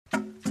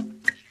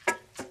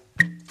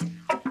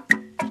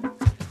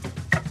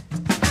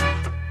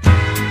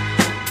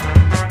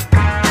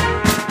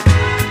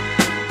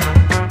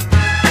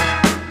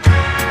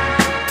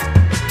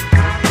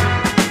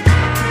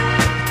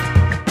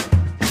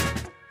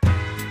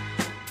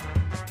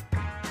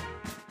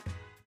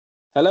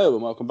Hello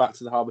and welcome back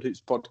to the Harvard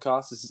Hoops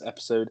podcast. This is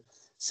episode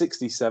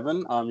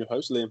 67. I'm your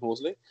host, Liam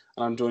Horsley,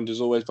 and I'm joined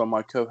as always by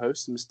my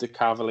co-host, Mr.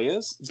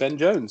 Cavaliers, Ben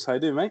Jones. How you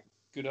doing, mate?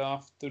 Good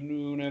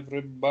afternoon,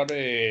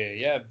 everybody.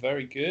 Yeah,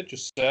 very good.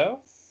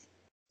 Yourself?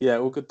 Yeah,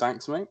 all good,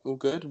 thanks, mate. All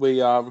good.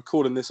 We are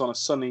recording this on a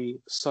sunny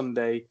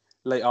Sunday,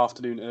 late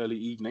afternoon, early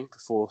evening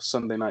before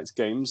Sunday night's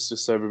games,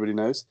 just so everybody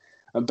knows.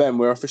 And Ben,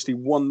 we're officially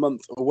 1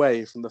 month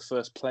away from the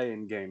first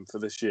play-in game for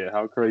this year.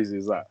 How crazy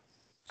is that?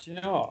 Do you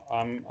know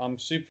what? I'm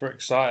super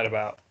excited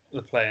about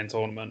the play-in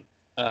tournament.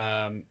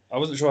 I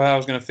wasn't sure how I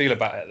was going to feel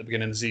about it at the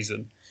beginning of the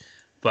season,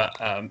 but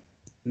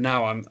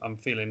now I'm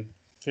feeling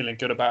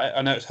good about it.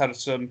 I know it's had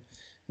some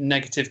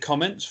negative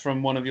comments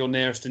from one of your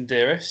nearest and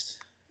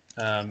dearest.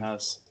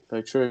 That's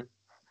very true.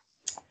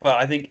 But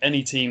I think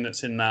any team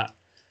that's in that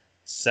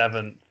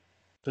seventh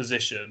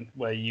position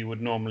where you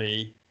would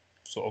normally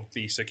sort of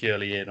be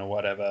securely in or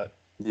whatever,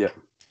 Yeah.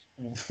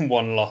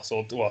 one loss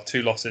or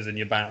two losses and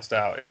you're bounced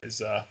out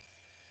is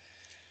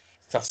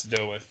tough to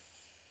deal with.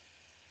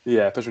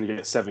 Yeah, especially when you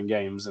get 7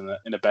 games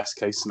in a best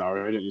case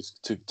scenario, don't you,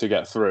 to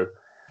get through.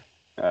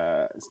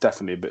 It's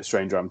definitely a bit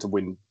strange having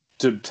to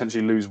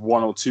potentially lose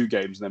 1 or 2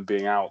 games and then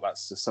being out.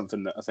 That's just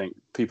something that I think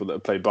people that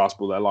have played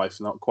basketball their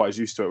life are not quite as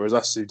used to it. Whereas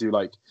us who do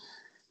like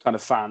kind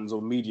of fans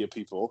or media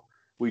people,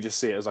 we just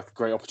see it as like a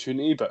great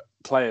opportunity. But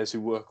players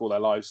who work all their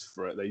lives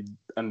for it,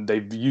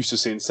 they're used to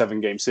seeing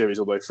 7-game series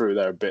all the way through.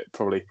 They're a bit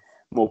probably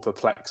more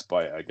perplexed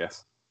by it, I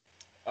guess.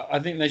 I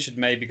think they should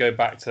maybe go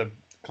back to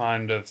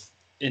kind of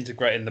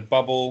integrating the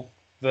bubble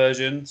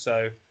version.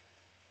 So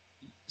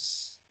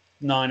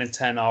 9 and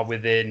 10 are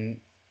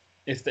within.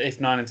 If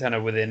 9 and 10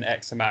 are within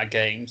X amount of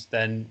games,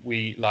 then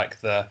we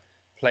like the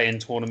play-in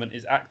tournament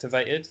is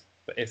activated.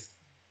 But if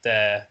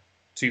they're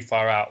too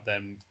far out,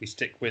 then we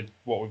stick with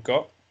what we've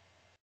got.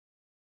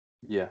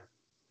 Yeah,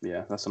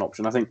 that's an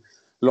option. I think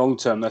long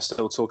term they're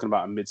still talking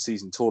about a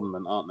mid-season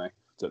tournament, aren't they?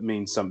 That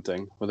means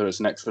something, whether it's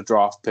an extra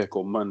draft pick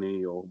or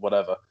money or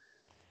whatever.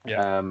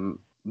 Yeah.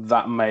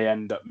 That may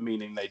end up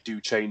meaning they do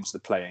change the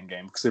play-in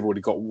game because they've already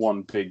got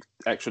one big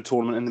extra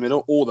tournament in the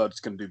middle, or they're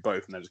just going to do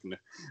both and they're just going to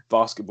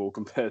basketball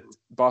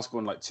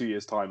in like 2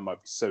 years' time might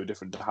be so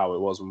different to how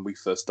it was when we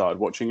first started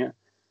watching it.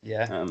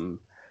 Yeah.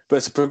 But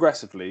it's a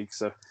progressive league,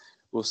 so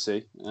we'll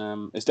see.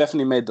 It's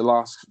definitely made the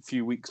last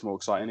few weeks more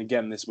exciting.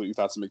 Again, this week we've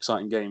had some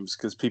exciting games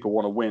because people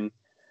want to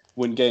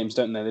win games,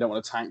 don't they? They don't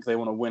want to tank. They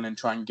want to win and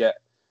try and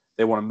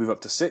they want to move up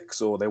to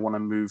 6, or they want to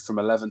move from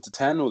 11 to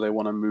 10, or they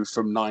want to move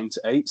from 9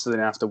 to 8, so they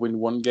have to win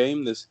one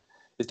game. It's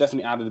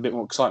definitely added a bit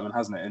more excitement,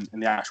 hasn't it, in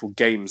the actual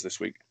games this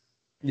week?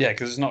 Yeah,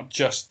 because it's not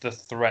just the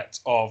threat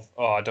of,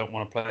 I don't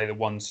want to play the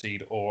 1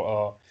 seed,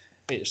 or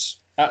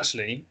it's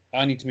actually,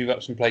 I need to move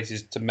up some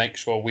places to make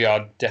sure we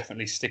are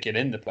definitely sticking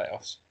in the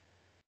playoffs,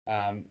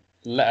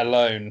 let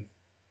alone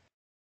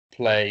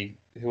play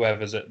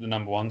whoever's at the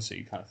number 1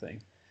 seed kind of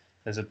thing.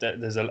 There's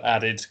an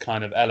added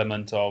kind of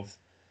element of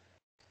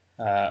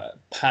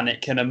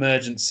panic and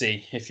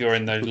emergency if you're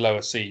in those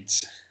lower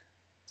seeds.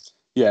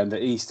 Yeah, and the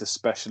East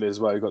especially as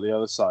well. You've got the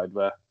other side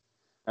where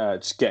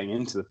just getting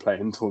into the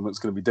play-in tournament is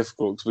going to be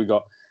difficult because we've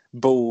got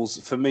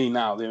Bulls. For me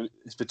now,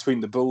 it's between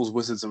the Bulls,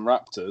 Wizards and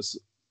Raptors.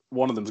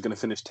 One of them is going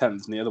to finish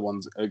 10th and the other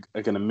ones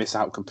are going to miss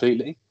out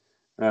completely.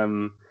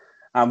 And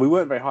we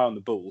weren't very high on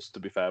the Bulls, to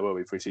be fair, were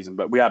we, pre-season?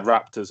 But we had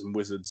Raptors and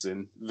Wizards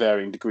in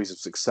varying degrees of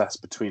success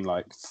between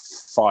like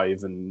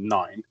 5 and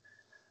 9.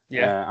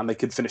 Yeah. And they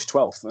could finish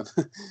 12th.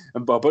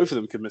 And both of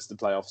them could miss the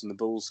playoffs and the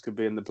Bulls could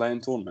be in the play-in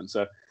tournament.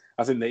 So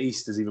I think the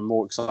East is even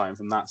more exciting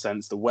from that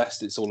sense. The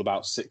West, it's all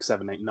about 6,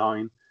 7, 8,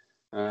 9.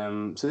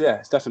 So yeah,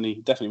 it's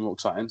definitely more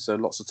exciting. So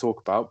lots to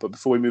talk about. But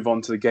before we move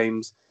on to the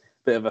games,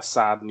 bit of a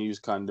sad news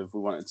kind of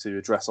we wanted to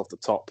address off the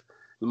top.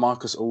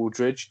 LaMarcus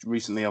Aldridge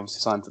recently obviously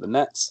signed for the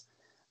Nets.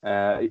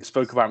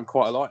 Spoke about him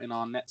quite a lot in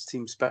our Nets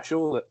team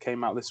special that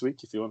came out this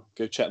week. If you want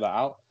to go check that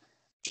out.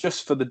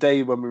 Just for the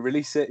day when we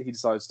release it, he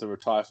decides to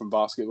retire from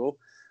basketball,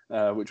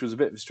 which was a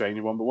bit of a strange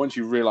one. But once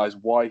you realise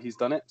why he's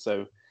done it,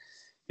 so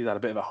he's had a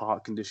bit of a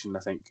heart condition, I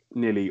think,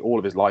 nearly all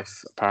of his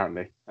life,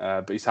 apparently.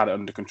 But he's had it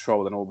under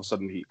control. Then all of a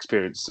sudden he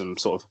experienced some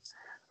sort of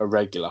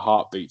irregular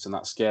heartbeats, and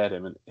that scared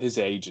him. And his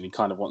age, and he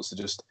kind of wants to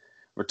just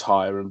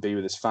retire and be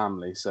with his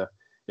family. So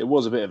it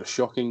was a bit of a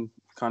shocking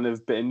kind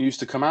of bit of news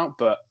to come out,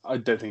 but I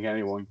don't think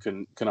anyone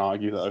can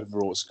argue that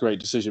overall it's a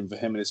great decision for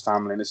him and his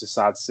family, and it's just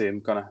sad to see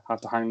him kind of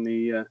have to hang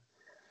the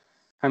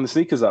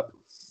sneakers up.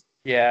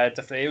 Yeah,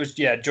 definitely. It was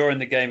during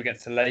the game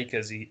against the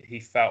Lakers, he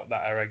felt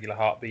that irregular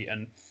heartbeat,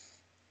 and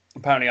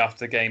apparently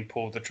after the game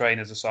pulled the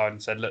trainers aside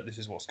and said, "Look, this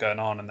is what's going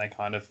on," and they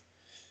kind of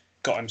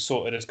got him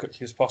sorted as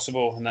quickly as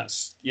possible, and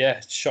that's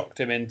shocked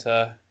him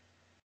into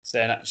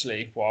saying,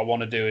 actually, what I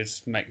want to do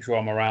is make sure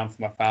I'm around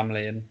for my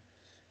family,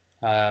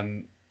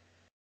 and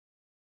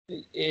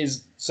it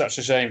is such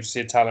a shame to see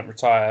a talent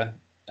retire,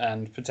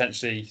 and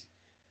potentially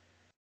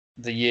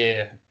the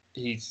year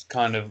he's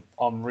kind of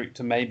en route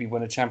to maybe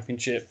win a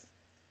championship,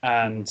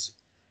 and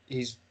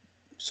he's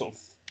sort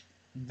of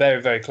very,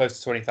 very close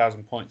to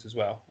 20,000 points as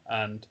well,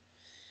 and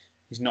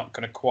he's not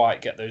going to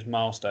quite get those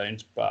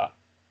milestones, but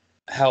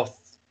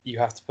health you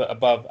have to put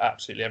above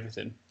absolutely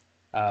everything.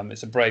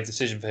 It's a brave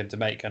decision for him to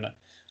make, and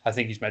I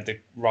think he's made the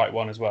right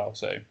one as well.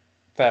 So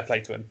fair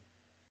play to him.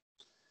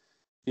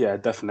 Yeah,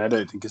 definitely. I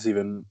don't think it's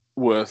even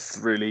worth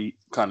really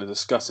kind of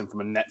discussing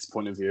from a Nets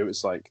point of view.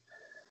 It's like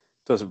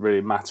doesn't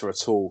really matter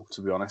at all,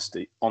 to be honest.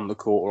 On the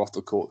court or off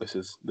the court, this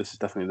is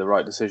definitely the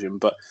right decision.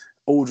 But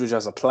Aldridge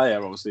as a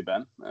player, obviously,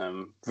 Ben,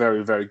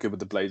 very, very good with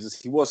the Blazers.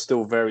 He was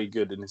still very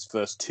good in his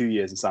first 2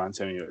 years in San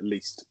Antonio, at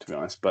least, to be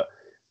honest. But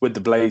with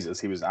the Blazers,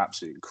 he was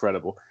absolutely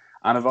incredible.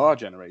 And of our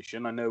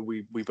generation, I know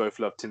we both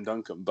love Tim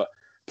Duncan, but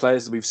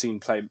players that we've seen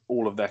play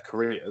all of their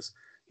careers,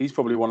 he's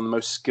probably one of the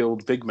most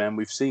skilled big men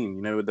we've seen,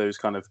 you know, with those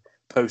kind of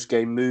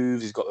post-game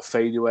moves. He's got the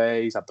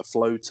fadeaway, he's had the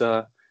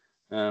floater.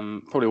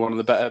 Probably one of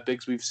the better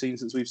bigs we've seen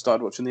since we've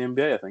started watching the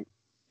NBA, I think.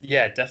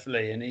 Yeah,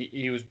 definitely. And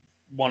he was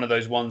one of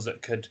those ones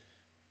that could,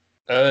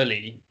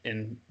 early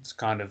in this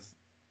kind of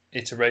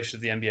iteration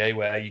of the NBA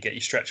where you get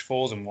your stretch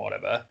fours and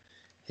whatever,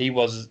 he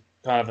was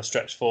kind of a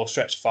stretch four,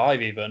 stretch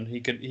five even.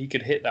 He could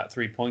hit that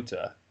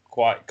 3-pointer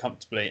quite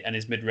comfortably, and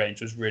his mid-range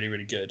was really,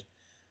 really good.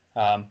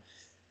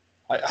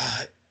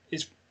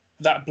 It's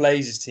that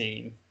Blazers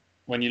team,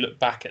 when you look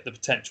back at the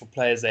potential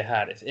players they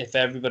had, if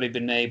everybody had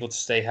been able to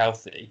stay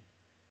healthy,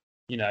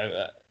 you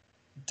know,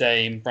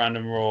 Dame,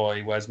 Brandon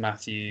Roy, Wes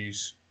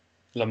Matthews,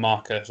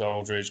 LaMarcus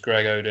Aldridge,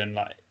 Greg Oden,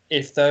 like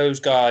if those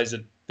guys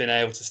had been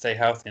able to stay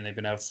healthy and they've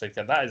been able to stay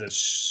together, that is a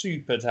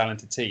super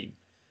talented team.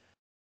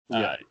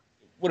 Yeah. It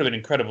would have been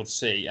incredible to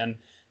see. And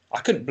I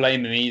couldn't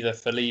blame him either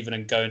for leaving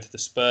and going to the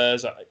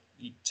Spurs.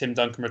 Tim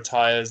Duncan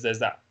retires. There's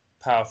that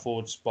power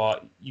forward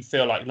spot. You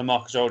feel like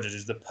LaMarcus Aldridge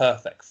is the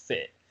perfect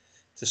fit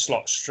to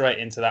slot straight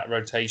into that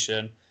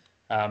rotation,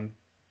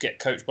 get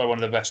coached by one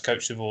of the best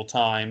coaches of all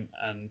time.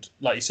 And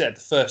like you said,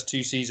 the first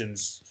 2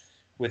 seasons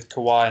with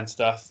Kawhi and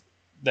stuff,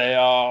 they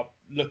are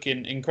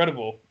looking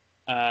incredible.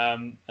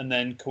 And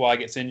then Kawhi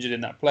gets injured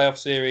in that playoff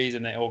series,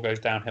 and it all goes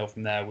downhill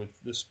from there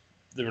with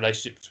the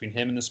relationship between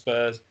him and the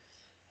Spurs.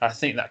 I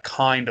think that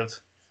kind of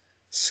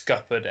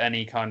scuppered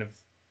any kind of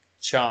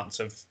chance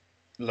of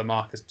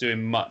LaMarcus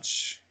doing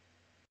much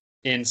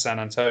in San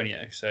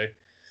Antonio. So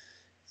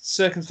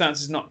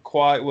circumstances not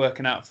quite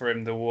working out for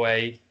him the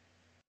way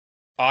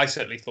I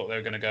certainly thought they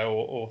were going to go,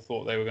 or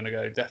thought they were going to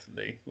go,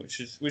 definitely,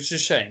 which is a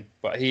shame.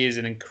 But he is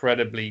an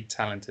incredibly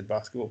talented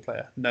basketball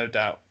player, no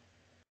doubt.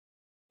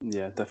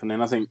 Yeah, definitely.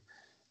 And I think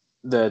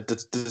the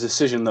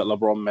decision that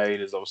LeBron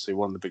made is obviously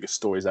one of the biggest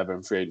stories ever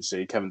in free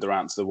agency. Kevin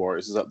Durant to the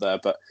Warriors is up there.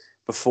 But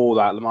before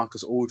that,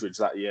 LaMarcus Aldridge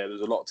that year, there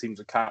was a lot of teams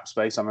with cap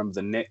space. I remember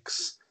the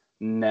Knicks,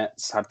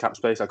 Nets had cap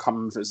space. I can't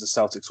remember if it was the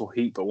Celtics or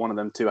Heat, but one of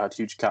them two had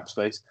huge cap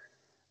space.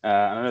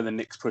 And I know the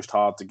Knicks pushed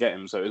hard to get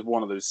him. So it was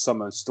one of those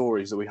summer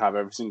stories that we have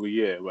every single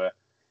year where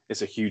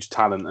it's a huge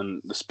talent.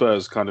 And the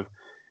Spurs kind of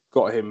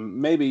got him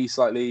maybe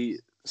slightly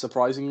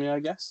surprisingly, I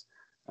guess.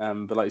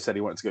 But like you said,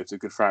 he wanted to go to a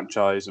good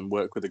franchise and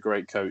work with a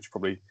great coach,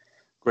 probably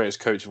greatest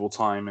coach of all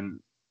time. And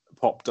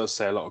Pop does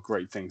say a lot of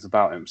great things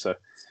about him. So,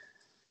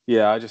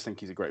 yeah, I just think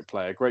he's a great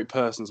player, great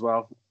person as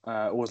well.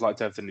 Always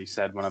liked everything he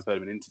said when I've heard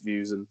him in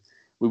interviews. And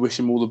we wish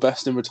him all the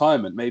best in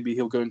retirement. Maybe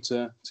he'll go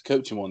into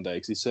coaching one day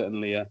because he's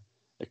certainly a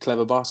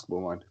clever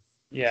basketball mind.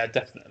 Yeah,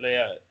 definitely.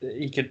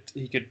 He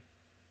could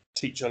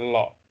teach a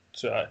lot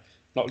to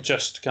not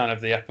just kind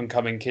of the up and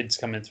coming kids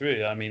coming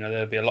through. I mean,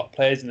 there'll be a lot of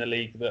players in the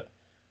league that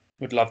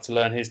would love to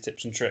learn his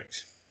tips and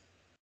tricks.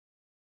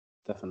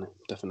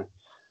 Definitely.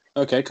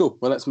 Okay, cool.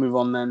 Well, let's move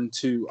on then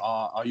to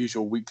our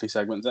usual weekly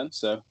segment then.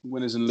 So,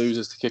 winners and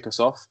losers to kick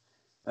us off.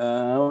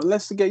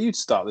 Let's get you to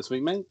start this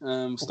week, mate.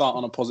 Start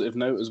on a positive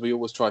note, as we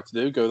always try to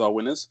do. Go with our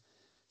winners.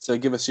 So,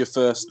 give us your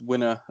first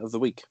winner of the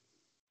week.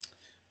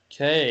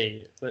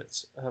 Okay,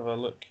 let's have a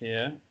look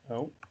here.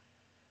 Oh,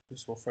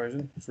 this was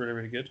frozen. It's really,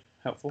 really good.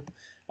 Helpful.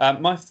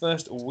 My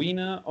first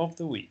winner of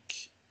the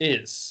week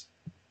is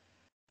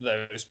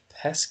those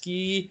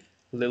pesky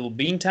little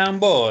Beantown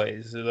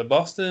boys, the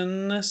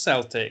Boston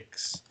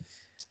Celtics.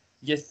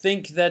 You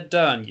think they're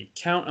done, you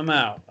count them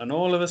out, and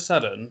all of a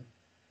sudden,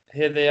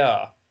 here they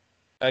are,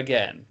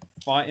 again,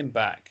 fighting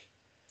back.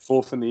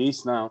 4th in the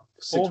East now.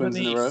 6 wins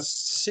in a row.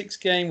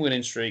 6-game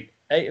winning streak.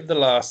 8 of the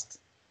last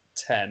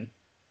 10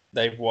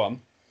 they've won.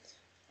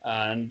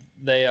 And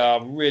they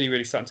are really,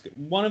 really starting to get...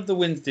 One of the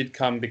wins did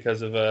come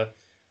because of a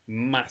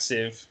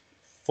massive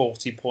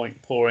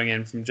 40-point pouring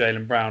in from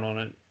Jaylen Brown on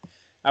an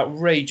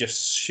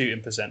outrageous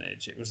shooting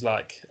percentage. It was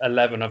like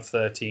 11 of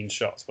 13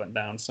 shots went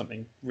down,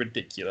 something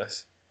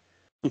ridiculous.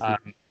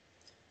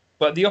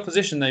 But the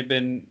opposition they've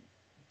been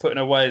putting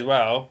away as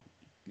well,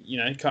 you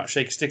know, you can't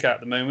shake a stick out at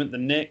the moment. The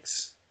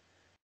Knicks,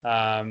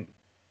 Minnesota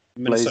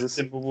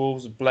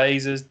Timberwolves,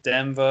 Blazers,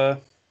 Denver,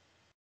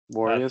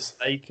 Warriors,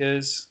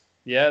 Lakers,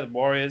 the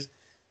Warriors.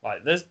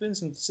 Like, there's been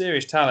some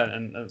serious talent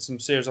and some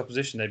serious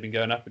opposition they've been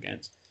going up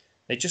against.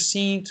 They just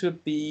seem to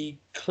be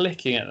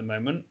clicking at the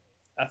moment.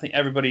 I think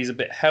everybody's a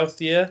bit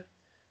healthier.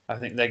 I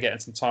think they're getting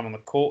some time on the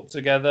court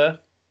together.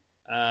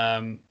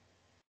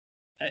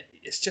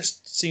 It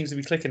just seems to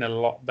be clicking a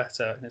lot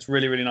better, and it's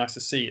really, really nice to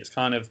see. It's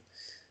kind of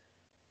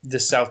the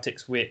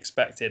Celtics we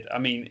expected. I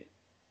mean,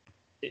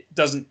 it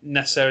doesn't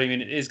necessarily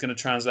mean it is going to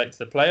translate to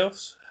the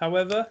playoffs.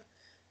 However,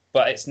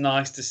 but it's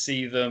nice to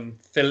see them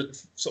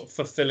sort of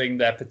fulfilling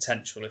their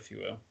potential, if you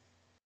will.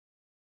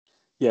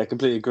 Yeah, I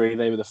completely agree.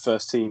 They were the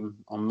first team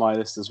on my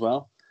list as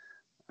well.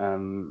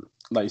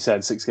 Like you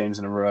said, 6 games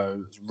in a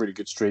row. It's a really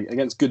good streak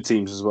against good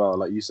teams as well.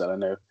 Like you said, I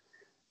know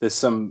there's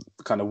some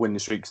kind of winning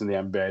streaks in the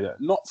NBA that are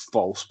not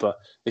false, but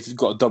if you've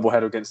got a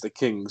doubleheader against the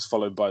Kings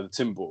followed by the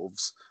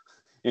Timberwolves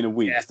in a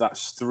week,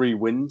 that's 3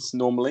 wins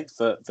normally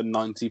for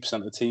 90%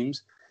 of the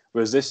teams.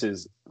 Whereas this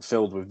is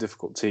filled with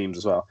difficult teams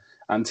as well,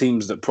 and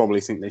teams that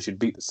probably think they should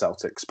beat the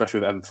Celtics, especially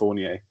with Evan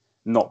Fournier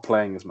not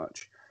playing as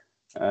much.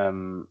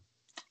 So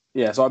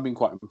I've been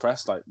quite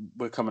impressed. Like,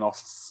 we're coming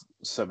off,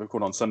 so we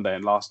recorded on Sunday,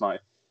 and last night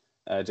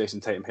Jason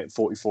Tatum hit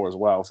 44 as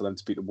well for them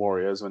to beat the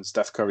Warriors, when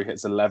Steph Curry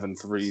hits 11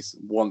 threes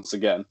once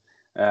again.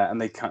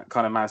 And they kind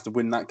of managed to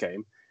win that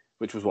game,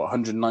 which was,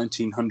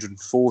 119,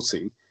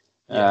 114.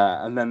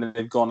 And then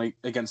they've gone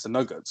against the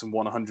Nuggets and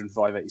won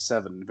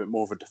 105-87, a bit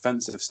more of a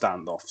defensive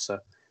standoff. So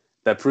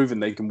they're proving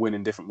they can win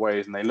in different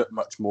ways, and they look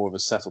much more of a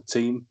settled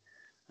team.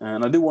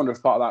 And I do wonder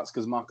if part of that's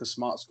because Marcus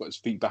Smart's got his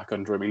feet back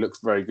under him. He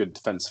looked very good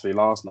defensively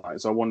last night.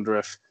 So I wonder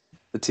if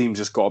the team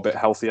just got a bit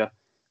healthier, a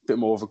bit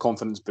more of a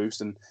confidence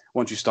boost. And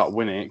once you start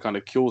winning, it kind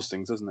of cures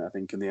things, doesn't it, I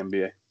think, in the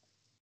NBA?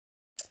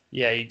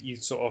 Yeah, you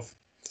sort of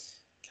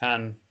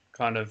can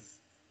kind of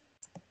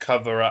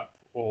cover up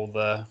all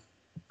the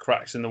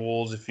cracks in the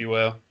walls, if you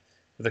will,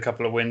 with a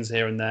couple of wins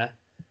here and there.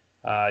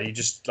 You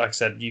just, like I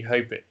said, you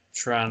hope it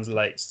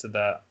translates to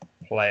the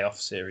playoff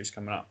series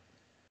coming up.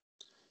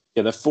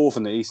 Yeah, they're 4th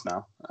in the East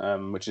now,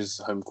 which is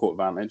home court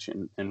advantage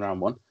in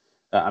round 1,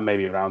 and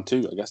maybe round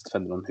 2, I guess,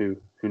 depending on who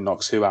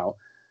knocks who out.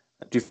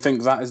 Do you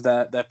think that is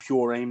their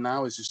pure aim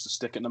now, is just to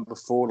stick at number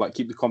 4, like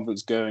keep the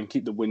confidence going,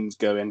 keep the wins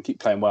going,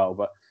 keep playing well,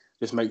 but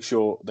just make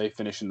sure they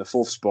finish in the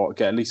 4th spot,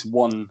 get at least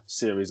one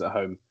series at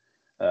home,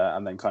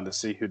 and then kind of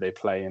see who they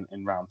play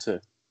in round 2?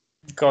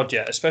 God,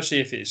 yeah, especially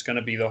if it's going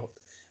to be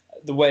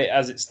the way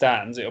as it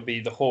stands, it'll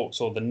be the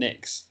Hawks or the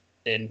Knicks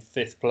in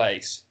 5th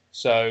place.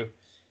 So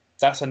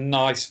that's a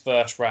nice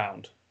first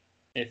round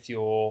if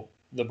you're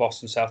the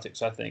Boston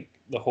Celtics, I think,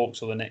 the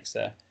Hawks or the Knicks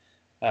there.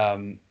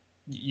 They're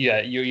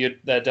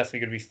definitely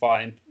going to be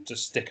fighting to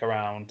stick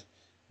around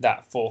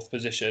that 4th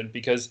position,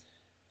 because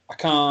I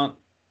can't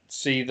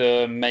see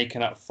them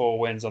making up 4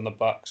 wins on the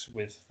Bucks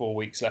with 4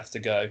 weeks left to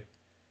go.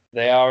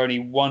 They are only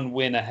 1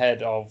 win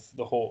ahead of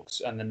the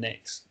Hawks and the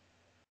Knicks.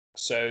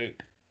 So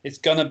it's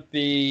going to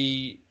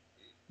be,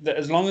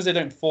 as long as they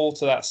don't fall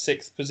to that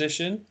 6th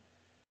position,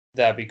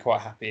 they'll be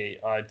quite happy,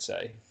 I'd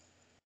say.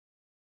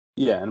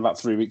 Yeah, and about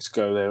 3 weeks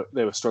ago,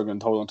 they were struggling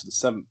to hold on to the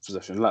 7th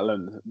position, let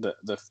alone the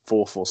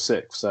 4th or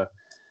 6th. So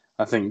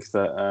I think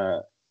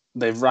that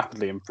they've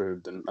rapidly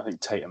improved, and I think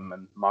Tatum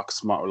and Marcus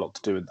Smart were a lot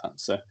to do with that.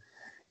 So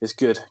it's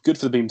good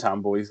for the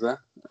Beamtown boys there.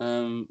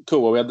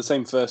 Cool. Well, we had the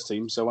same first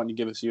team, so why don't you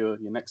give us your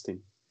next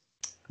team?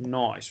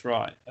 Nice,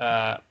 right.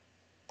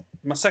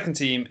 My second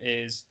team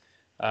is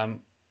a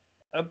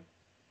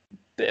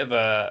bit of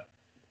a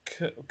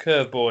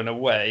curveball in a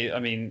way. I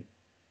mean,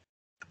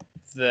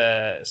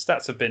 the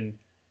stats have been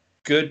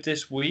good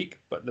this week,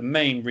 but the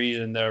main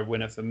reason they're a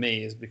winner for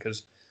me is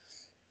because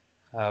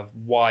of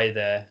why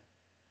they're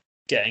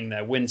getting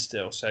their win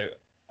still. So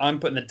I'm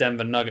putting the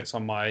Denver Nuggets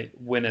on my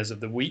winners of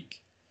the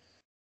week.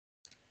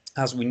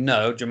 As we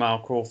know, Jamal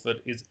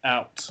Crawford is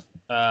out.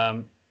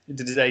 He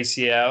did his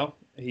ACL.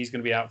 He's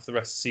going to be out for the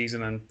rest of the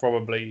season, and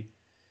probably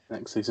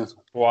next season,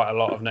 quite a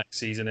lot of next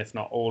season, if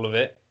not all of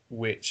it,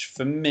 which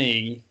for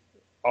me,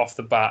 off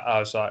the bat, I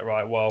was like,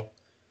 right, well,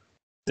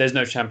 there's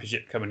no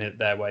championship coming in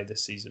their way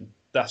this season.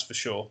 That's for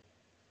sure.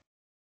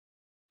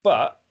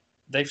 But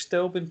they've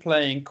still been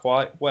playing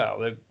quite well.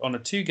 They're on a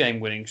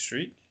 2-game winning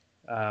streak.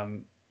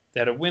 They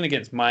had a win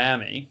against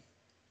Miami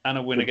and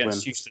a win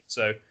against Houston.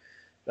 So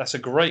that's a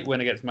great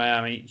win against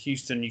Miami.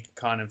 Houston, you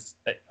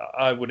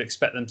I would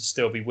expect them to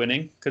still be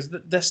winning, because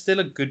they're still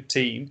a good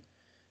team.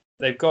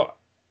 They've got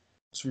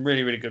some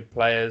really, really good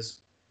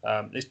players.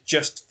 It's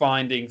just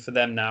finding for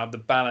them now the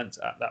balance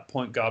at that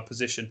point guard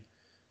position.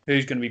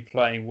 Who's going to be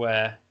playing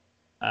where,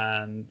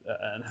 and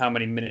how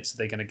many minutes are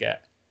they going to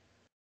get?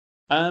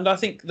 And I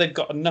think they've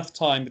got enough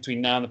time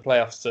between now and the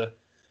playoffs to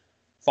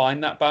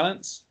find that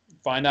balance,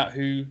 find out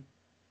who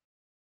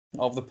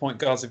of the point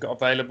guards they've got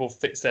available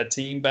fits their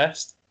team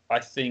best. I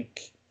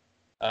think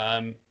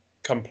come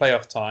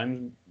playoff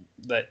time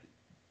that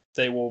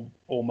they will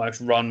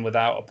almost run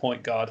without a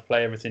point guard,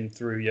 play everything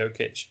through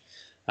Jokic,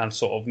 and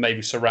sort of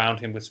maybe surround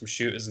him with some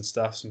shooters and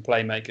stuff, some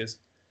playmakers.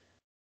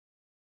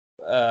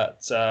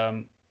 But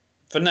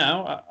for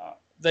now,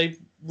 they've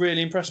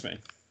really impressed me.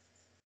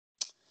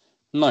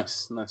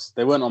 Nice.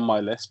 They weren't on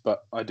my list,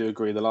 but I do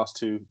agree. The last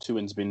two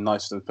wins have been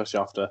nice for them, especially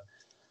after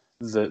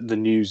the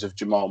news of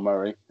Jamal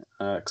Murray.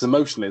 Because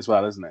emotionally as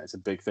well, isn't it? It's a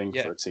big thing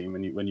for a team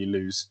when you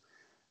lose.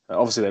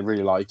 Obviously, they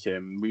really like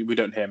him. We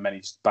don't hear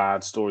many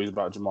bad stories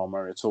about Jamal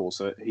Murray at all.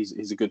 So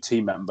he's a good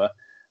team member,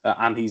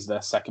 and he's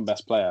their second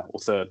best player, or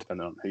third,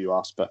 depending on who you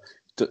ask. But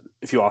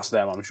if you ask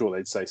them, I'm sure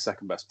they'd say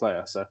second best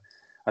player. So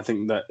I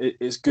think that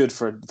it's good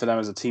for them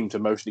as a team to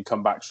emotionally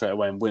come back straight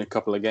away and win a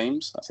couple of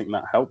games. I think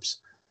that helps.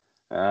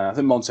 I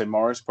think Monte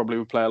Morris probably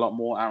would play a lot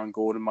more. Aaron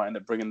Gordon might end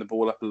up bringing the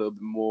ball up a little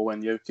bit more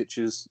when Jokic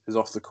is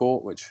off the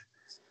court, which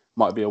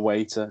might be a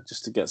way to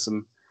get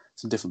some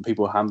different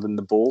people handling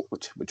the ball,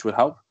 which would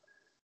help.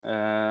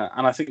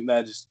 And I think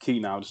they're just key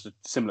now, just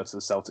similar to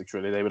the Celtics,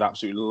 really. They would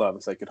absolutely love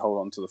if they could hold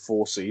on to the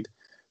 4 seed.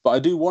 But I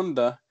do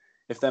wonder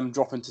if them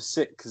dropping to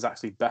 6 is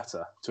actually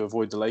better to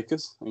avoid the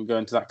Lakers and go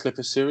into that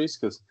Clippers series,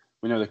 because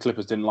we know the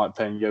Clippers didn't like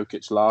playing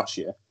Jokic last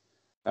year.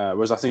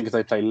 Whereas I think if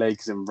they play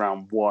Lakers in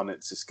round 1,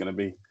 it's just going to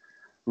be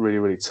really,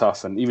 really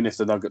tough. And even if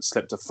the Nuggets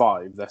slip to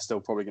 5, they're still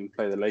probably going to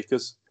play the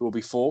Lakers, who will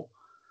be 4.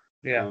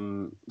 Yeah.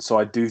 So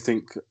I do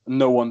think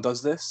no one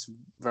does this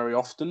very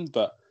often,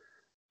 but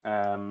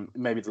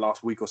maybe the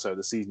last week or so of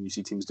the season you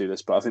see teams do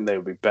this, but I think they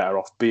would be better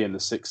off being the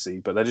 6th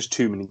seed. But they're just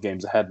too many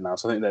games ahead now,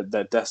 so I think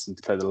they're destined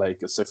to play the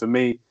Lakers. So for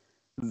me,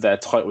 their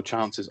title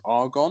chances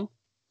are gone,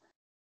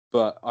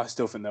 but I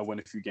still think they'll win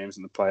a few games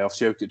in the playoffs.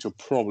 Jokic will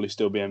probably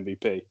still be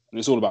MVP, and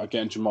it's all about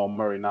getting Jamal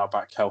Murray now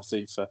back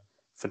healthy for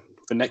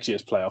next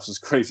year's playoffs. As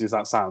crazy as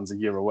that sounds, a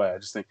year away, I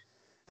just think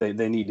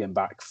they need him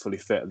back fully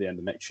fit at the end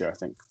of next year, I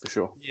think, for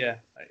sure. Yeah,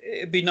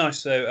 it'd be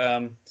nice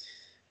though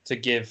to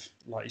give,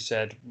 like you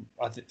said,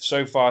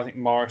 so far I think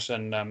Morris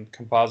and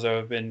Campazzo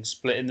have been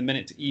split in the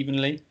minutes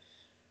evenly.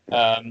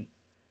 So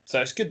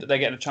it's good that they're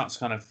getting a chance to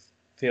kind of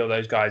feel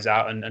those guys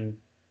out, and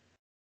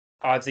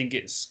I think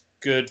it's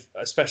good,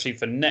 especially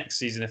for next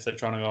season if they're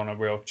trying to go on a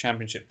real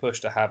championship push,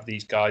 to have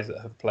these guys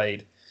that have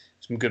played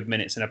some good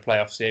minutes in a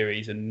playoff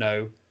series and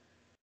know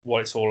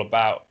what it's all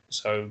about.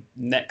 So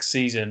next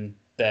season,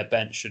 their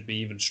bench should be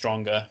even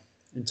stronger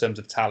in terms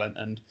of talent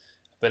and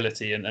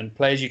ability and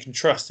players you can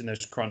trust in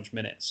those crunch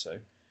minutes. So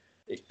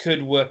it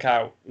could work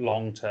out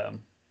long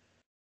term.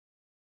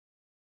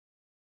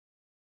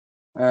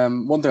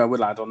 One thing I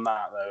would add on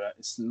that, though,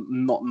 it's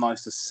not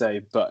nice to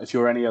say, but if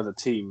you're any other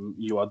team,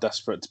 you are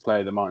desperate to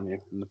play them, aren't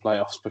you, in the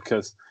playoffs?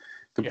 Because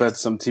compared to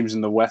some teams in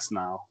the West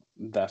now,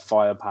 their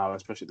firepower,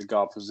 especially at the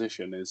guard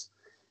position, is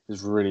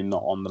really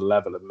not on the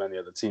level of many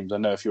other teams. I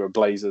know if you're a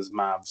Blazers,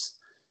 Mavs,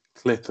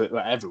 Clippers,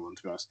 everyone,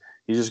 to be honest,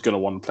 you're just going to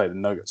want to play the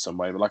Nuggets some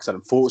way. But like I said,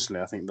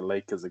 unfortunately, I think the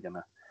Lakers are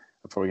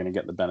probably going to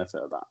get the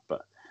benefit of that.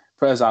 But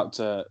prayers out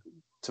to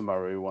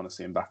Murray. We want to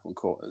see him back on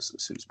court as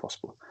soon as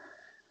possible.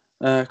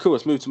 Cool,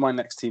 let's move to my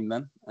next team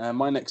then.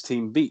 My next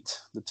team beat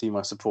the team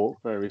I support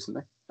very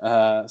recently.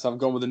 So I've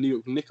gone with the New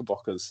York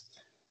Knickerbockers.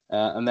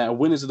 And they're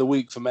winners of the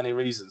week for many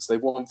reasons.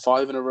 They've won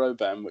 5 in a row,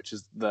 Ben, which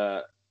is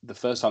the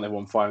first time they've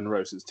won 5 in a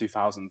row since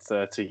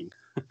 2013.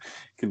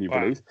 Can you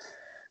believe?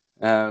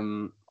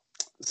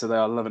 So they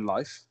are loving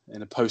life.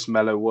 In a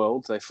post-Melo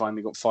world, they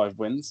finally got 5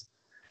 wins.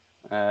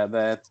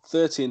 They're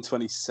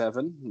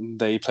 30-27.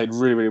 They played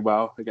really, really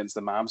well against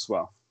the Mavs.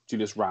 Well,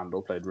 Julius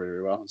Randle played really,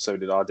 really well, and so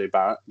did RJ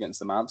Barrett against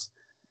the Mavs.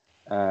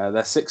 They're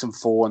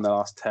 6-4 in the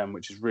last 10,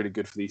 which is really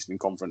good for the Eastern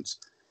Conference.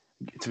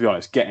 To be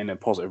honest, getting a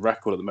positive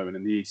record at the moment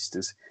in the East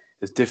is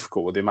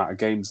difficult with the amount of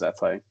games they're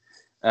playing.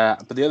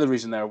 But the other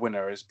reason they're a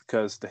winner is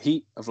because the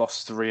Heat have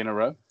lost 3 in a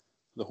row,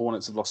 the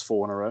Hornets have lost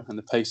 4 in a row, and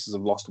the Pacers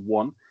have lost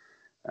 1.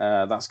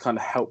 That's kind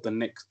of helped the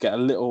Knicks get a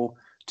little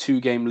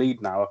 2-game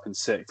lead now up in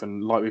 6th.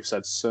 And like we've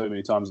said so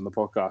many times on the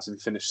podcast, if you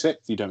finish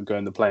 6th, you don't go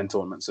in the play-in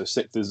tournament. So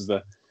 6th is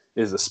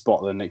the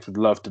spot the Knicks would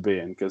love to be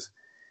in, because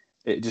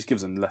it just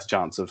gives them less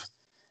chance of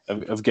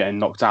getting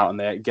knocked out, and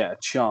they get a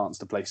chance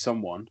to play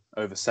someone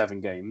over 7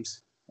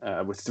 games,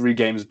 with 3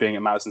 games being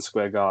at Madison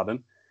Square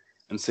Garden,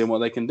 and seeing what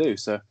they can do.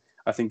 So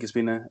I think it's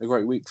been a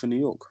great week for New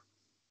York.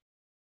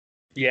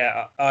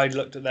 Yeah, I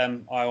looked at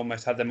them. I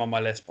almost had them on my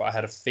list, but I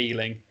had a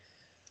feeling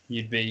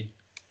you'd be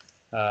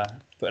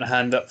putting a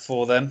hand up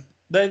for them.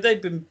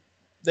 They've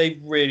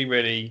really,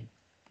 really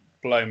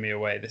blown me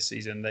away this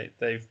season.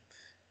 They've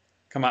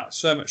come out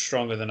so much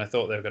stronger than I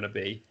thought they were going to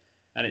be,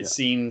 and it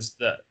seems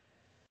that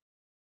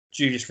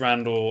Julius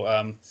Randle.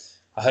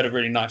 I heard a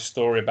really nice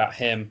story about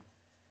him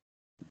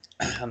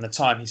and the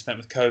time he spent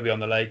with Kobe on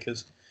the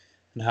Lakers,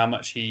 and how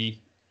much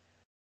he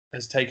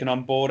has taken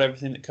on board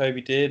everything that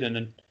Kobe did,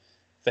 and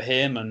for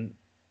him, and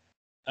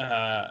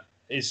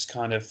is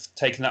kind of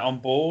taking that on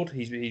board.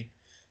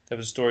 There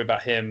was a story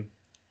about him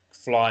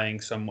flying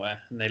somewhere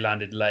and they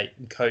landed late,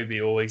 and Kobe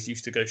always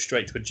used to go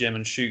straight to a gym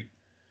and shoot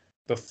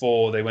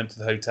before they went to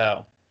the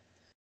hotel.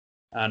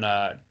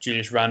 And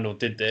Julius Randle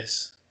did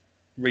this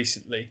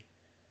recently,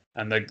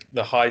 and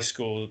the high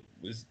school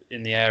was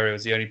in the area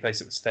was the only place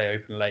that would stay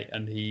open late,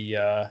 and he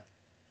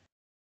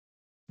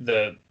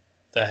the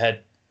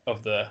head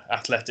of the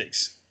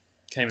athletics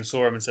came and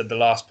saw him and said the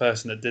last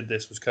person that did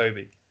this was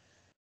Kobe.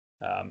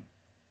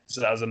 So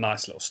that was a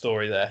nice little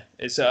story there.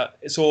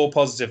 It's all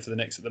positive for the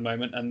Knicks at the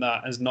moment, and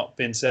that has not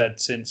been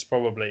said since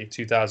probably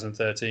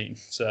 2013.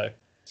 So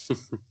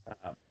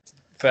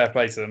fair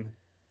play to them.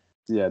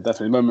 Yeah,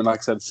 definitely. The moment, like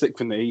I said, 6th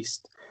in the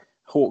East.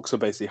 Hawks are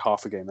basically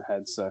half a game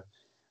ahead,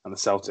 and the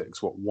Celtics,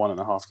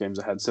 1.5 games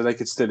ahead. So they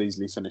could still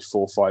easily finish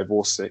 4, 5,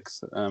 or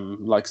 6.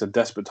 Like I said,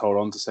 desperate to hold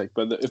on to 6.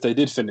 But if they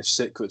did finish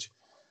 6, which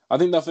I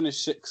think they'll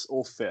finish 6th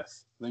or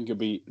 5th. I think it'll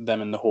be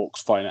them and the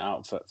Hawks fighting it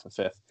out for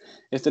 5th.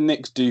 If the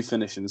Knicks do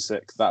finish in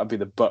 6th, that would be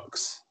the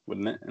Bucks,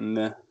 wouldn't it, in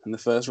the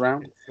first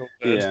round?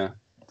 Yeah.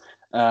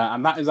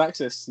 And that is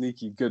actually a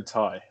sneaky good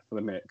tie for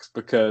the Knicks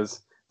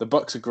because the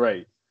Bucks are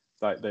great,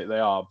 like they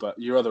are, but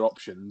your other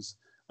options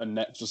are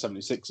Nets or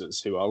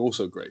 76ers, who are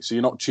also great. So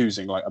you're not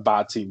choosing like a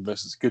bad team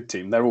versus a good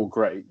team. They're all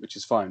great, which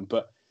is fine.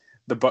 But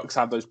the Bucks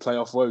have those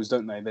playoff woes,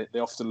 don't they? They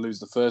often lose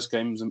the first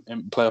games in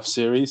playoff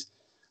series.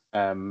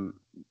 And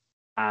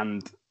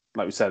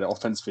like we said,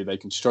 offensively, they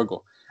can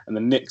struggle. And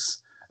the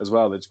Knicks as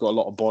well, they've got a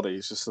lot of body.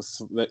 It's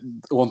just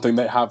one thing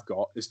they have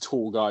got is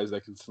tall guys they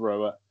can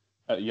throw at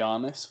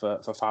Giannis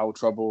for foul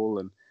trouble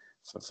and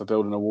for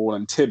building a wall.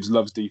 And Tibbs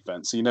loves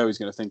defense, so you know he's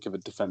going to think of a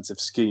defensive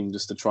scheme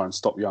just to try and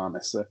stop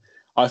Giannis. So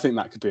I think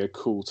that could be a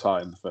cool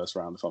tie in the first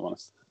round, if I'm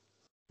honest.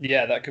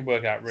 Yeah, that could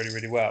work out really,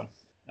 really well.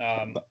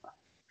 I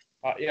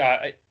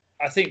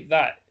think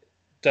that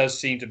does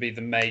seem to be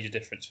the major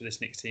difference for this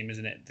Knicks team,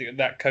 isn't it?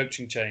 That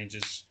coaching change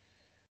has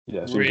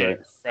really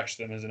refreshed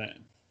them, isn't it?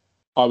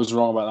 I was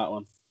wrong about that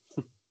one.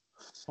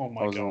 Oh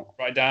my God. Wrong.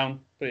 Write it down,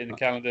 put it in the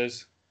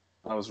calendars.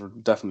 I was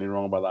definitely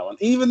wrong about that one.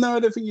 Even though I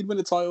don't think you'd win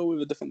a title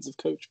with a defensive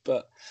coach,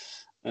 but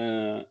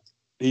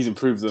he's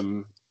improved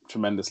them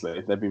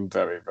tremendously. They've been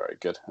very, very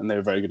good, and they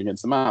were very good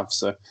against the Mavs.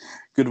 So,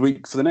 good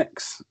week for the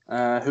Knicks. Who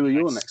are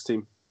your next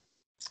team?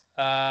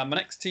 My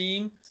next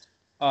team.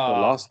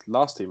 Last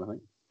team, I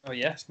think. Oh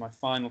yes, my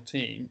final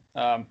team.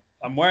 I'm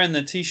wearing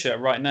the T-shirt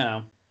right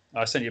now.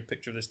 I sent you a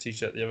picture of this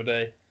T-shirt the other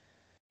day.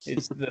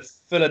 It's the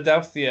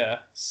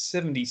Philadelphia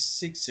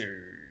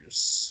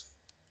 76ers.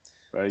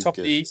 Top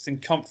of the Eastern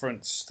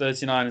Conference,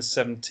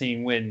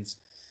 39-17 wins,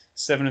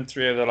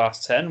 7-3 over the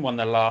last 10, won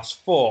their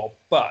last 4.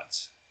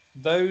 But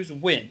those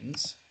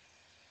wins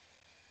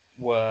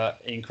were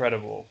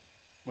incredible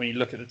when you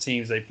look at the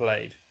teams they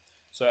played.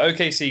 So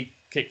OKC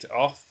kicked it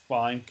off,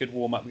 fine, good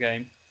warm-up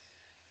game.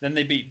 Then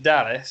they beat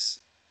Dallas,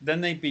 then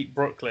they beat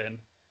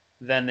Brooklyn,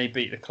 then they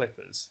beat the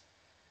Clippers.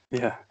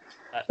 Yeah.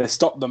 They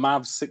stopped the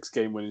Mavs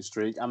 6-game winning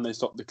streak, and they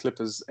stopped the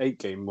Clippers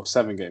 8-game or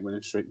 7-game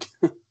winning streak.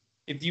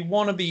 If you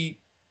want to be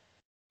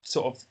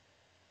sort of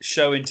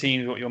showing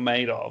teams what you're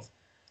made of,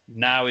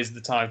 now is the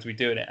time to be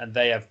doing it. And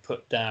they have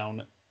put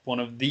down one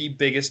of the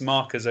biggest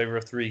markers over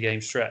a 3-game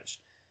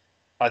stretch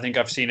I think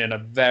I've seen in a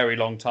very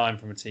long time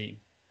from a team.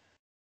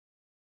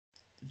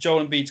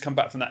 Joel Embiid's come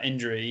back from that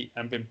injury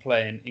and been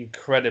playing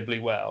incredibly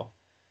well.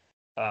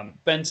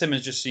 Ben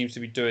Simmons just seems to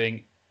be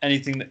doing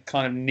anything that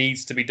kind of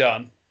needs to be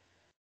done.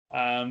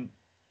 And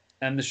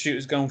the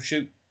shooters go and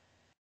shoot.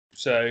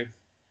 So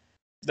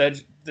they're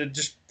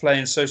just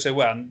playing so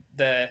well. And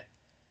their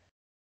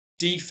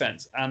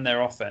defense and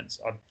their offense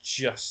are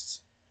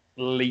just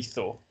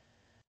lethal.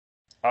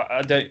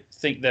 I don't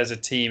think there's a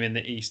team in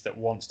the East that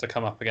wants to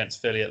come up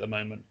against Philly at the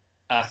moment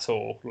at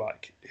all.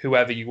 Like,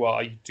 whoever you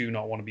are, you do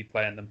not want to be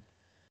playing them.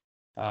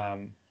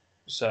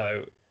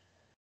 So,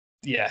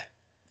 yeah,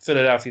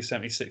 Philadelphia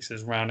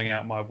 76ers rounding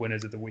out my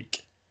winners of the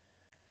week.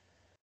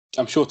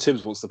 I'm sure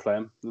Tibbs wants to play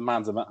him. The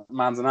man's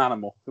an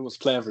animal. He wants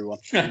to play everyone.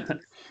 He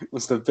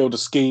wants to build a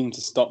scheme to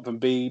stop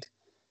Embiid.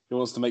 He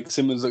wants to make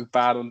Simmons look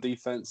bad on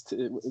defense.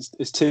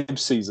 It's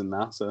Tibbs' season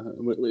now, so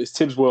it's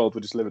Tibbs' world.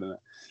 We're just living in it.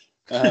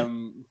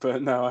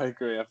 But no, I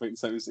agree. I think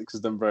 76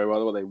 has done very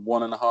well. What are they,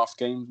 1.5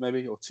 games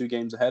maybe, or 2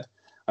 games ahead?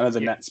 I know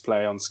the Nets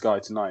play on Sky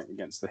tonight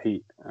against the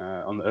Heat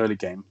on the early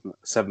game,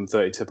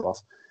 7:30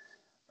 tip-off.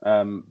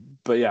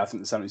 But yeah, I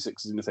think the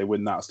 76ers, even if they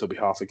win that, will still be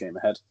half a game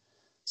ahead.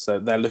 So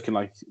they're looking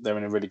like they're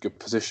in a really good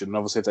position. And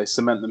obviously, if they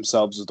cement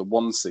themselves as the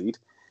 1 seed,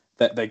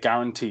 they're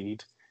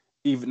guaranteed,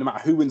 even no matter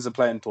who wins the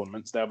play-in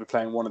tournaments, they'll be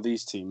playing one of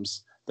these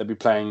teams. They'll be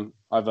playing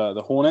either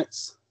the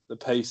Hornets, the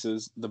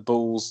Pacers, the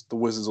Bulls, the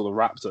Wizards, or the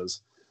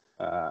Raptors.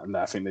 And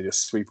I think they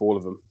just sweep all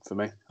of them for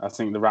me. I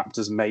think the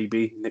Raptors,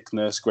 maybe Nick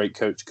Nurse, great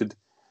coach, could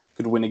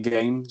win a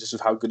game just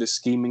with how good his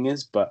scheming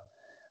is. But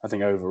I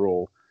think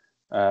overall,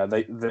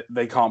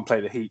 they can't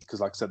play the Heat because,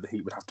 like I said, the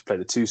Heat would have to play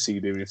the 2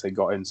 seed even if they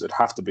got in. So it'd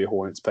have to be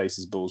Hornets,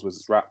 Pacers, Bulls,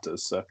 Wizards, Raptors.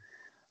 So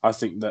I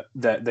think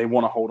that they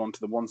want to hold on to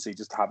the 1 seed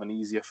just to have an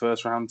easier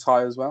first round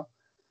tie as well.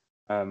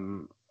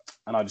 And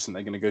I just think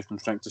they're going to go from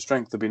strength to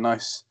strength. It'd be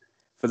nice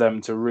for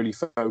them to really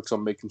focus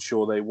on making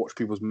sure they watch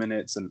people's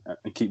minutes and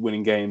keep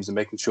winning games and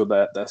making sure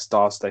that their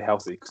stars stay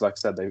healthy. Because, like I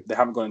said, they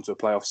haven't gone into a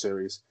playoff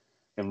series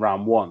in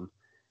round 1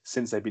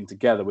 since they've been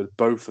together, with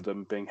both of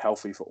them being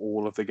healthy for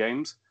all of the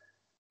games.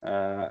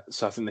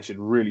 So I think they should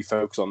really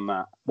focus on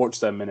that,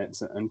 watch their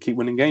minutes, and keep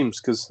winning games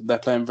because they're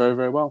playing very,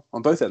 very well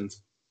on both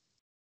ends.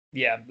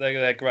 Yeah,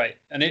 they're great.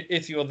 And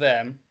if you're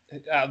them,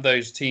 out of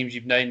those teams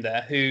you've named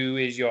there, who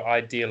is your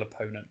ideal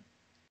opponent?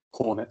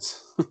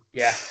 Hornets.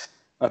 Yeah.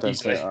 I don't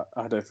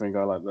think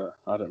I like that.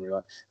 I don't really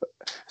like.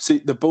 See,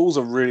 the Bulls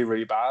are really,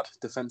 really bad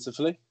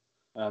defensively,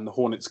 and the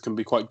Hornets can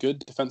be quite good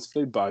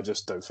defensively, but I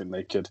just don't think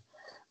they could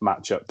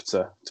match up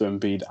to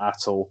Embiid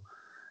at all.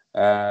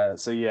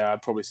 So yeah,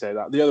 I'd probably say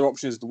that. The other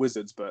option is the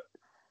Wizards, but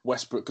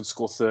Westbrook could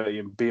score 30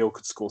 and Beal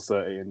could score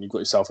 30, and you've got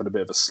yourself in a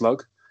bit of a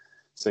slug.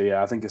 So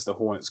yeah, I think it's the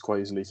Hornets quite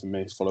easily for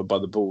me, followed by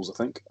the Bulls, I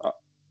think.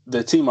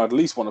 the team I'd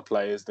least want to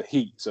play is the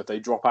Heat. So if they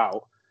drop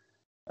out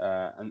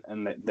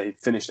and they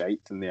finished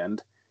 8th in the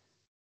end,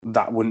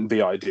 that wouldn't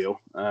be ideal.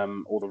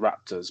 Or the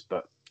Raptors,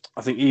 but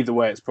I think either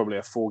way, it's probably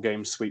a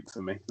 4-game sweep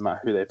for me, no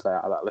matter who they play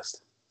out of that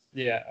list.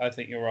 Yeah, I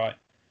think you're right.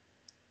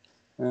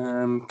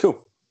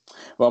 Cool.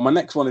 Well, my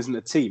next one isn't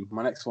a team.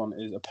 My next one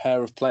is a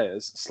pair of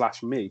players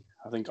 / me.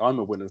 I think I'm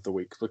a winner of the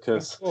week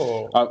because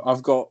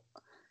I've got,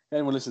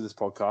 anyone listening to this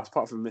podcast,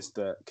 apart from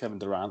Mr. Kevin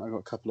Durant, I've got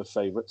a couple of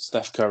favourites,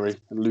 Steph Curry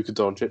and Luka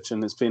Doncic,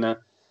 and it's been a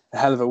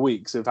hell of a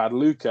week. So we've had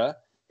Luka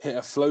hit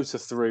a floater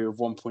through with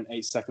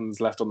 1.8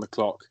 seconds left on the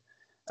clock,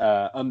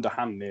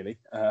 underhand nearly,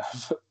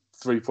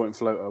 3-point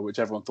floater, which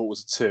everyone thought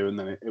was a 2, and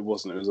then it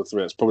wasn't, it was a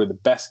 3. It's probably the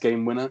best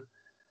game winner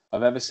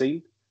I've ever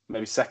seen,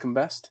 maybe second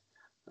best.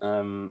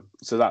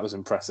 So that was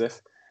impressive.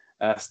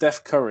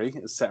 Steph Curry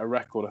has set a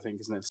record, I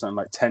think, isn't it? Something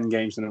like 10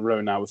 games in a row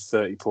now with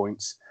 30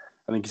 points.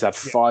 I think he's had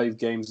 5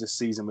 games this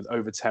season with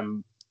over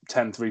 10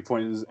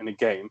 3-pointers in a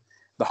game.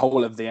 The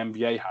whole of the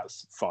NBA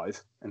has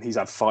 5, and he's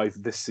had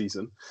 5 this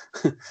season.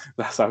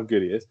 That's how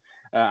good he is.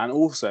 And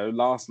also,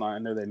 last night, I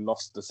know they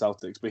lost the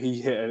Celtics, but he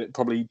hit it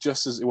probably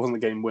just as, it wasn't a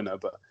game winner,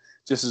 but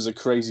just as a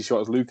crazy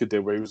shot as Luka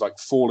did, where he was like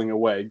falling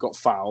away, got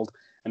fouled,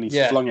 and he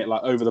flung it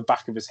like over the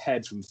back of his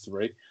head from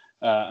 3.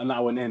 And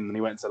that went in, and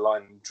he went to the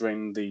line and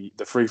drained the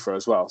free throw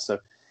as well. So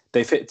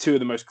they've hit 2 of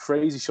the most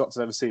crazy shots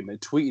I've ever seen. They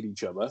tweeted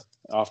each other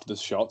after the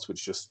shots,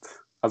 which just,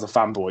 as a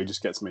fanboy,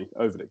 just gets me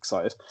overly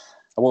excited.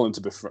 I want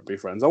them to be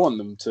friends. I want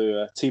them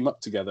to team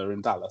up together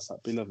in Dallas.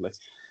 That'd be lovely.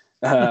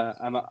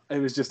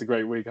 It was just a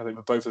great week, I think,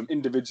 for both of them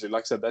individually.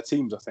 Like I said, their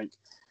teams, I think,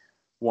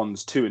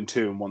 one's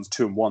 2-2 and one's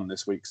 2-1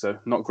 this week. So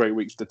not great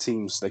weeks for the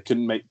teams. They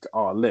couldn't make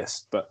our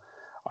list, but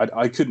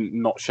I couldn't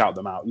not shout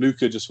them out.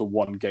 Luka just for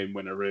 1 game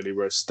winner, really,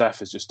 whereas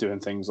Steph is just doing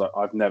things like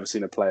I've never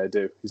seen a player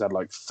do. He's had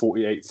like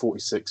 48,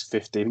 46,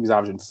 50. I think he's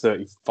averaging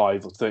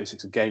 35 or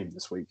 36 a game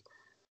this week.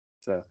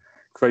 So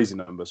crazy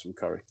numbers from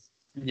Curry.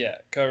 Yeah,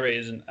 Curry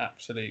is an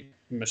absolute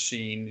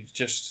machine.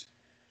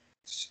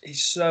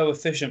 He's so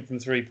efficient from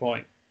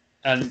 3-point.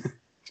 And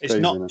it's crazy,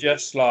 not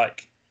just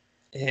like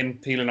him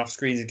peeling off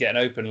screens and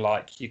getting open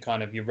like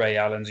your Ray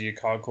Allens or your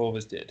Kyle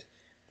Korvers did.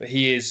 But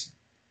he is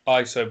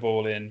ISO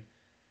balling,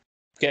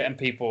 getting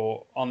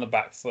people on the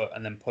back foot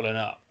and then pulling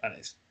up. And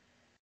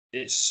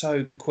it's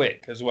so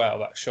quick as well,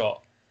 that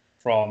shot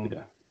from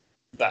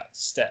that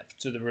step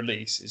to the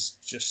release is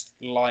just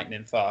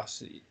lightning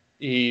fast.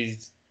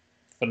 He's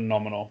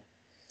phenomenal.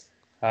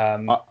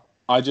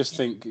 I just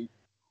think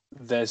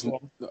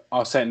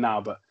I'll say it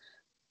now, but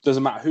it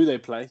doesn't matter who they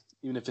play,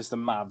 even if it's the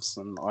Mavs,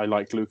 and I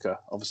like Luka,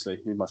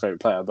 obviously, he's my favourite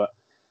player, but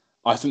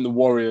I think the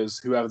Warriors,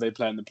 whoever they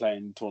play in the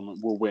play-in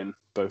tournament, will win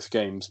both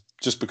games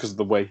just because of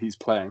the way he's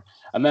playing.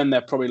 And then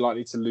they're probably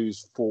likely to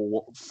lose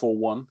 4-1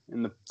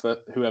 for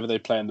whoever they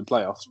play in the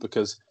playoffs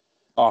because,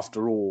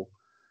 after all,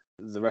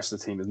 the rest of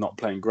the team is not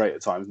playing great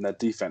at times and their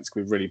defense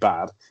could be really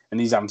bad. And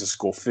he's having to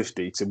score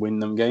 50 to win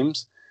them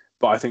games.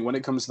 But I think when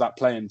it comes to that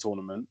play-in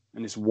tournament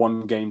and it's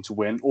 1 game to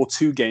win, or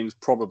 2 games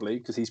probably,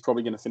 because he's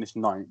probably going to finish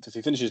 9th. If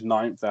he finishes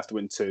 9th, they have to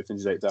win 2. If he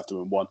finishes 8th, they have to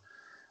win 1.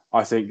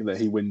 I think that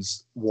he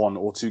wins 1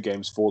 or 2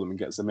 games for them and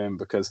gets them in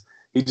because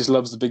he just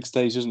loves the big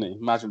stage, doesn't he?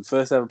 Imagine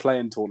first ever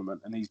play-in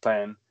tournament and he's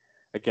playing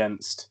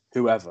against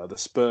whoever, the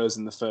Spurs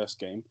in the first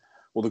game,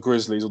 or the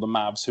Grizzlies or the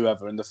Mavs,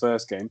 whoever in the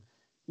first game.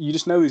 You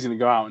just know he's going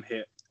to go out and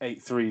hit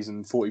 8 threes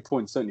and 40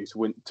 points, don't you,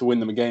 to win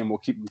them a game or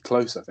keep them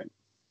close, I think.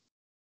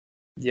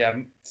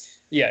 Yeah.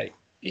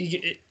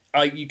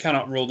 You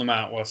cannot rule them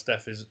out while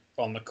Steph is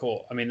on the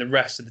court. I mean, the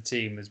rest of the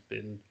team has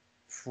been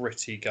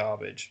pretty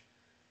garbage.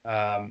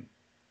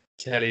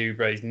 Kelly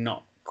Oubre's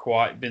not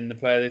quite been the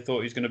player they thought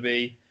he was going to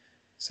be.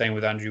 Same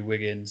with Andrew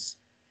Wiggins.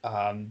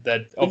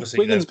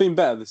 Wiggins been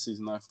better this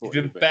season, I thought.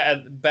 He's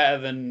been better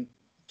than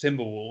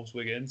Timberwolves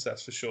Wiggins,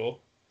 that's for sure.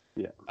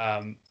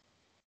 Yeah.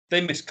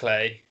 They miss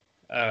Clay.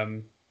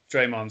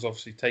 Draymond's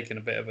obviously taken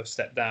a bit of a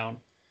step down.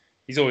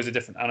 He's always a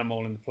different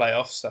animal in the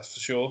playoffs, that's for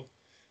sure.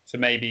 So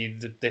maybe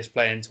this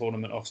play-in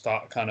tournament will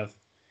start kind of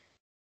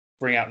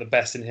bring out the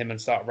best in him and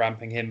start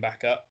ramping him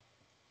back up.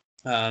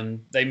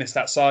 They missed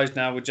that size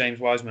now with James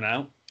Wiseman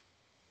out.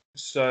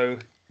 So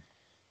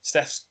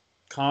Steph's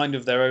kind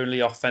of their only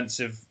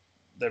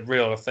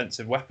real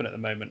offensive weapon at the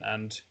moment,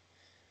 and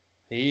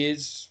he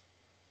is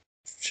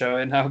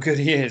showing how good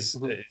he is.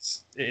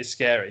 It is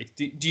scary.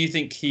 Do you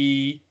think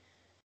he,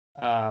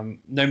 no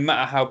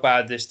matter how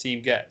bad this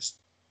team gets,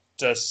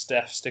 does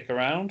Steph stick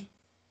around?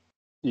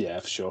 Yeah,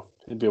 for sure.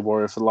 He'd be a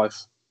Warrior for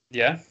life.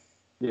 Yeah?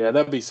 Yeah,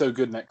 they'll be so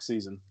good next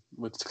season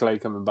with Clay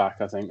coming back,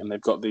 I think. And they've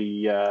got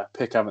the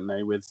pick, haven't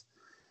they, with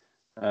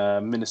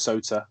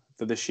Minnesota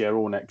for this year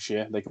or next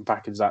year. They can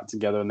package that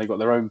together, and they've got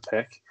their own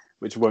pick,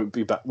 which won't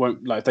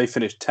like if they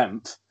finish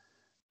 10th,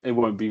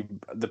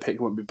 the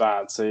pick won't be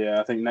bad. So yeah,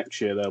 I think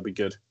next year they'll be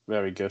good,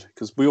 very good,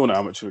 because we all know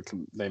how much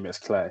they miss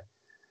Clay.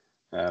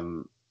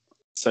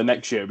 So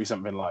next year it'll be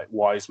something like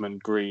Wiseman,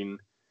 Green,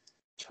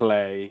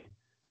 Clay,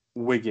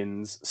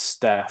 Wiggins,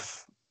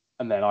 Steph,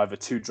 and then either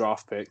 2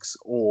 draft picks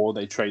or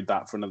they trade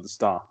that for another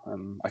star.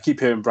 I keep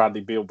hearing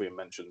Bradley Beal being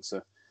mentioned,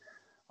 so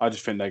I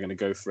just think they're going to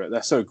go for it.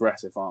 They're so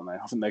aggressive, aren't they?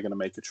 I think they're going to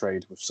make a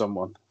trade with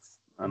someone.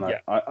 And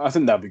I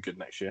think that'll be good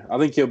next year. I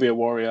think he'll be a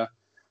Warrior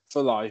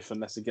for life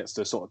unless it gets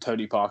to a sort of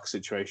Tony Parker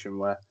situation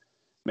where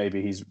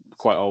maybe he's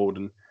quite old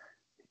and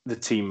the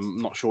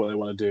team not sure what they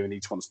want to do and he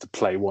just wants to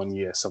play 1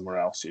 year somewhere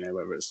else,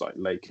 whether it's like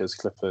Lakers,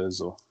 Clippers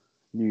or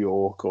New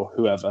York or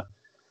whoever.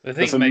 I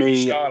think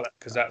maybe Charlotte,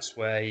 because that's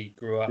where he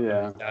grew up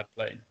and his dad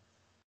played.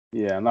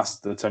 Yeah, and that's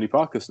the Tony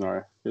Parker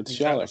scenario. It's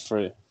Charlotte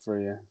for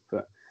a year.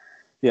 But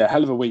yeah,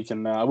 hell of a week,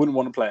 and I wouldn't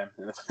want to play him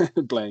in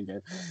a playing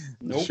game.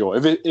 Nope. Sure.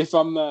 If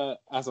I'm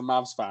as a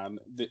Mavs fan,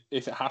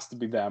 if it has to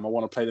be them, I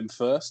want to play them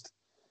first.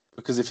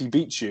 Because if he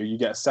beats you, you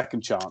get a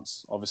second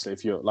chance. Obviously,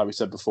 if you're, like we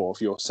said before,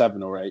 if you're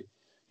 7 or 8,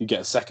 you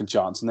get a second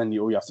chance, and then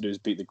all you have to do is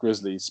beat the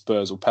Grizzlies,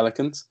 Spurs, or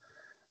Pelicans.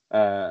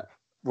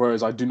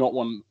 Whereas I do not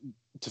want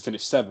to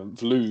finish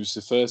 7th, lose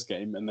the first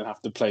game, and then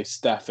have to play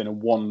Steph in a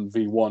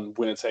 1v1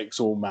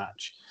 winner-takes-all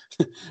match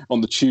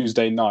on the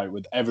Tuesday night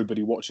with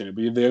everybody watching. It'll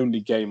be the only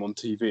game on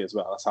TV as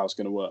well. That's how it's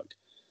going to work.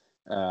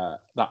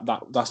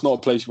 That's not a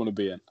place you want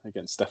to be in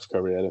against Steph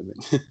Curry, I don't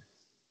think.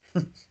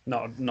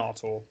 Not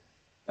at all.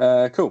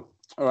 Cool.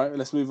 All right,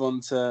 let's move on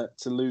to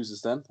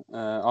losers then.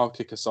 I'll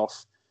kick us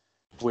off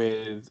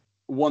with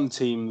one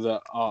team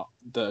that are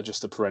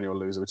just a perennial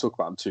loser. We talk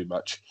about them too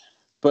much,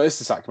 but it's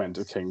the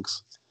Sacramento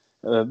Kings.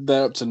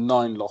 They're up to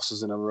 9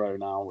 losses in a row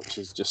now, which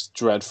is just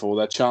dreadful.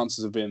 Their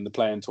chances of being in the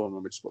play-in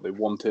tournament, which is what they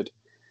wanted,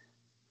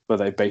 but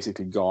they've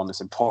basically gone.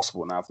 It's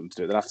impossible now for them to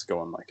do it. They'll have to go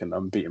on like an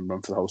unbeaten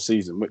run for the whole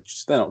season,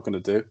 which they're not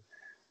going to do.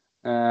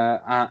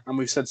 And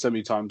we've said so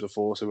many times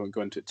before, so we won't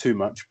go into it too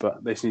much,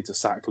 but they just need to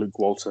sack Luke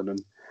Walton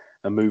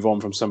and move on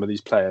from some of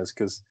these players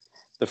because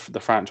the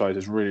franchise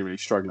is really, really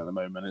struggling at the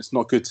moment. It's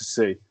not good to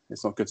see.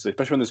 It's not good to see,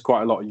 especially when there's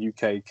quite a lot of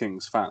UK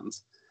Kings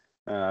fans.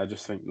 I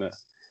just think that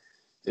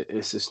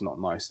it's just not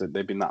nice that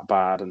they've been that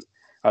bad, and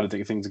I don't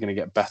think things are going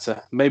to get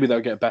better. Maybe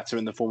they'll get better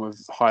in the form of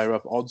higher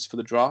up odds for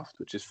the draft,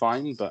 which is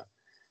fine, but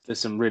there's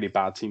some really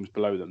bad teams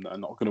below them that are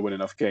not going to win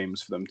enough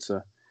games for them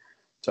to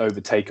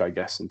overtake, I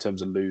guess, in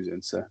terms of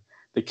losing. So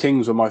the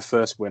Kings were my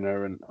first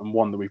winner and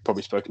one that we've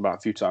probably spoken about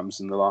a few times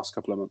in the last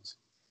couple of months.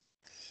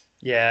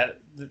 Yeah,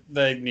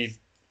 they need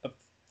a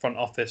front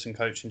office and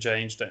coaching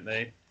change, don't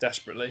they?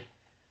 Desperately.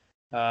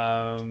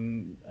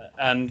 And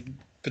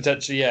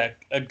potentially,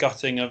 a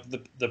gutting of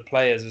the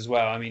players as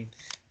well. I mean,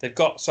 they've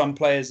got some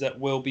players that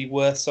will be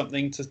worth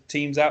something to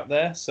teams out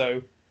there,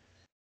 so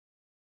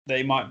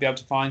they might be able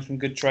to find some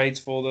good trades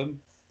for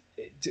them.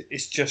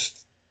 It's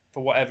just,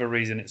 for whatever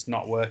reason, it's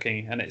not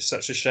working, and it's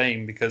such a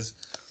shame because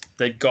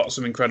they've got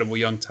some incredible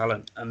young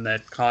talent, and they're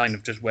kind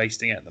of just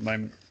wasting it at the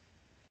moment.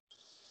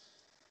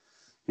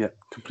 Yeah,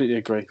 completely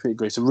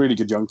agree. Some really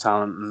good young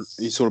talent, and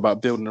it's all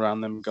about building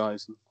around them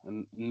guys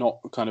and not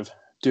kind of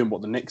doing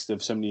what the Knicks did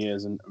for so many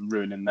years and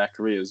ruining their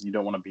careers. You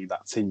don't want to be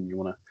that team. You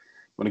want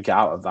to get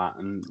out of that.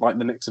 And like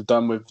the Knicks have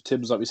done with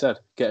Tibbs, like we said,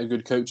 get a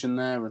good coach in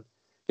there and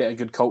get a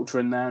good culture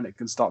in there, and it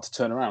can start to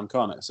turn around,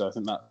 can't it? So I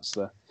think that's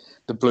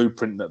the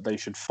blueprint that they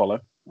should follow.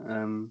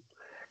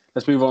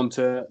 Let's move on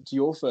to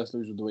your first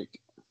loser of the week.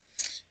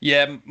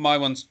 Yeah, my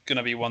one's going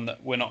to be one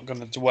that we're not going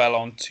to dwell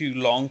on too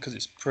long because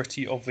it's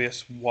pretty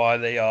obvious why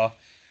they are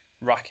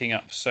racking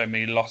up so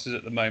many losses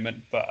at the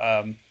moment. But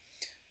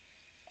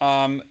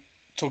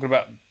talking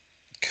about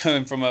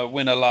going from a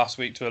winner last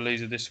week to a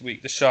loser this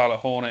week, the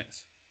Charlotte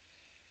Hornets.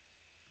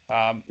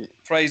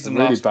 Praised them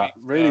last week.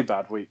 Really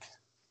bad week.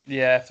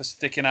 Yeah, for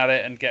sticking at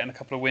it and getting a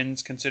couple of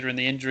wins considering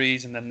the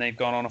injuries, and then they've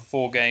gone on a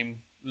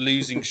 4-game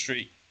losing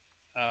streak.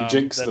 You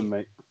jinxed them,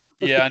 mate.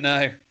 Yeah, I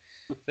know.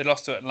 They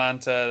lost to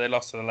Atlanta, they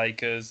lost to the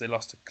Lakers, they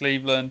lost to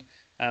Cleveland,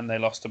 and they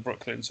lost to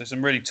Brooklyn. So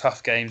some really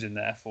tough games in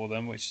there for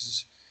them, which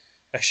is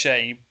a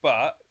shame.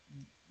 But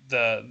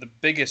the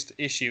biggest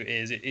issue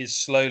is it is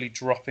slowly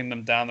dropping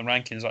them down the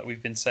rankings, like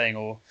we've been saying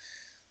all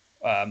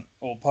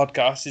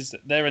podcasts, is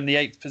that they're in the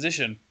 8th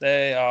position.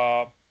 They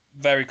are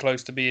very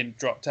close to being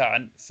dropped out.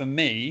 And for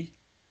me,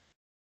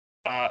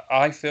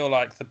 I feel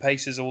like the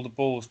Pacers or the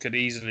Bulls could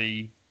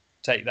easily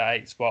take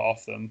that 8th spot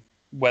off them,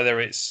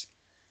 whether it's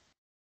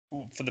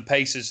for the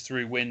Pacers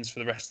through wins for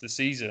the rest of the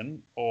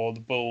season or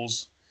the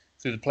Bulls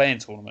through the play-in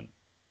tournament.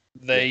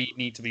 They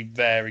need to be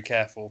very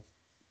careful.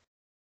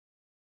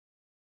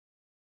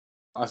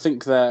 I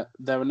think they're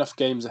enough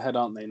games ahead,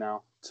 aren't they,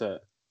 now,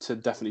 to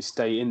definitely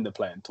stay in the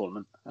play-in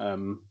tournament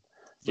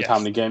with how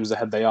many games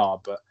ahead they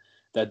are. But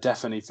they're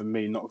definitely, for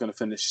me, not going to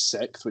finish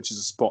 6th, which is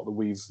a spot that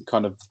we've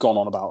kind of gone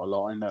on about a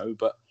lot, I know,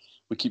 but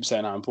we keep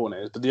saying how important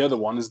it is. But the other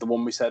one is the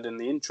one we said in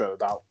the intro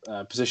about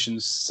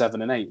positions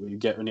 7 and 8, where you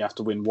have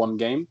to win one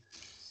game.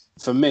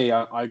 For me,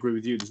 I agree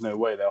with you. There's no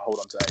way they'll hold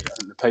on to 8. I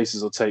think the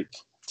Pacers will take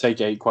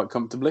 8 quite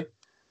comfortably.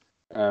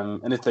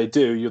 And if they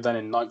do, you're then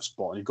in 9th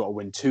spot and you've got to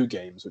win 2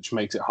 games, which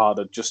makes it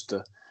harder just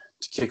to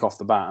kick off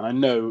the bat. And I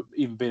know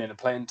even being in a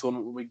play-in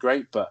tournament would be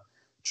great, but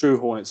true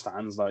Hornets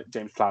fans like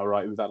James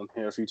Plowright, who've had on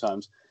here a few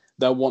times,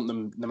 they'll want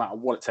them, no matter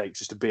what it takes,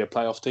 just to be a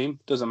playoff team.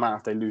 Doesn't matter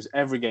if they lose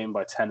every game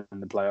by 10 in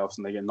the playoffs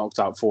and they get knocked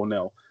out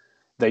 4-0.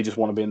 They just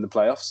want to be in the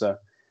playoffs. So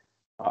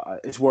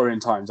it's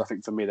worrying times. I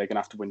think for me, they're going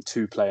to have to win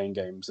 2 playing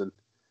games. And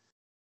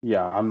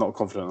Yeah, I'm not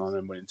confident on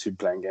them winning 2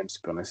 playing games,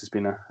 to be honest. It's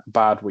been a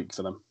bad week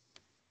for them.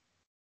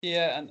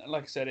 Yeah, and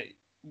like I said,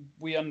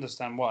 we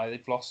understand why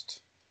they've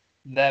lost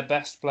their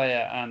best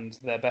player and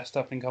their best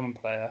up-and-coming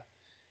player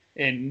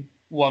in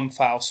one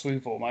foul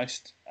swoop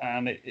almost.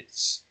 And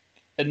it's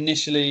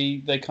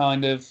initially they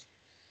kind of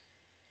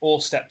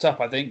all stepped up,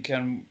 I think,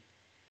 and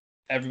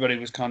everybody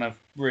was kind of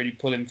really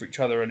pulling for each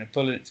other and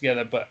pulling it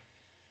together. But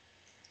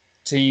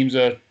teams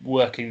are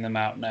working them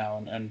out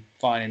now and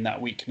finding that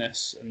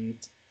weakness, and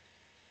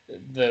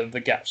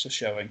the gaps are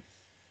showing.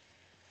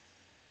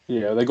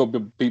 Yeah, they got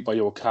beat by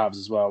your Cavs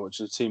as well, which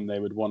is a team they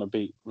would want to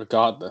beat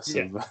regardless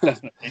Yeah, of.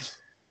 definitely.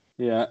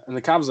 Yeah, and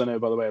the Cavs, I know,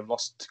 by the way, have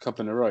lost a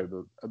couple in a row,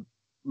 but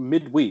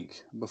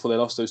midweek, before they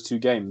lost those 2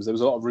 games, there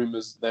was a lot of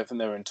rumours they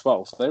were in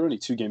 12th. They were only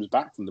 2 games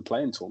back from the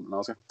play-in tournament. I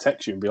was going to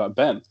text you and be like,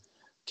 Ben,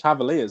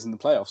 Cavaliers in the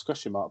playoffs, ?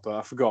 But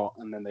I forgot,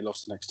 and then they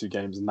lost the next 2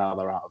 games, and now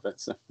they're out of it.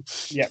 So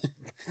Yeah,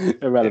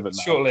 irrelevant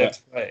now.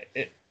 Short-lived.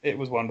 It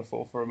was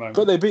wonderful for a moment.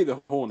 But they beat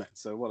the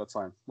Hornets, so what a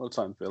time. What a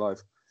time to be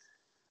alive.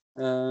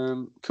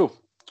 Cool.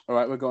 All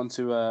right, we're going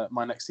to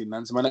my next team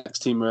then. So my next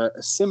team are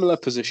a similar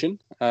position,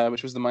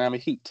 which was the Miami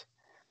Heat.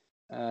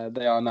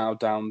 They are now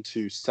down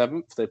to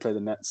 7th. They play the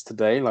Nets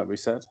today, like we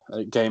said.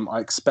 A game I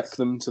expect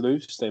them to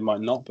lose. They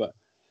might not, but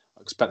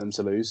I expect them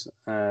to lose.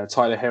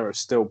 Tyler Hero is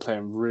still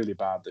playing really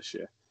bad this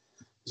year.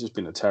 It's just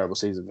been a terrible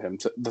season for him.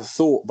 The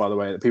thought, by the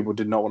way, that people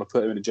did not want to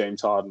put him in a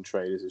James Harden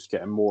trade is just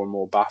getting more and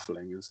more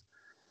baffling as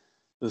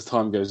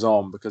time goes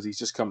on, because he's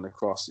just coming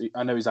across.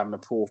 I know he's having a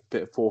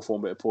bit of poor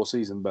form, bit of poor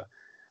season, but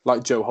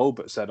like Joe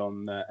Holbert said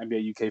on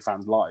NBA UK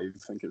Fans Live, I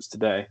think it was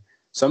today,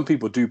 some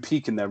people do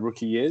peak in their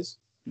rookie years,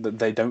 that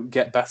they don't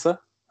get better,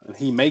 and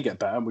he may get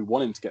better, and we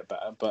want him to get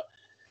better, but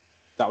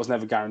that was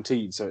never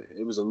guaranteed. So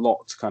it was a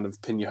lot to kind of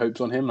pin your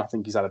hopes on him. I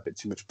think he's had a bit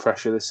too much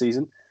pressure this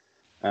season,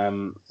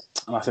 and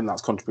I think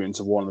that's contributing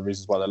to one of the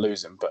reasons why they're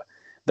losing. But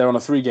they're on a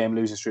 3-game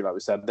losing streak, like we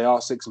said. They are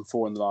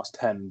 6-4 in the last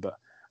 10, but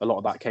a lot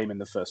of that came in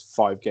the first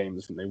 5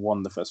 games. I think they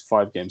won the first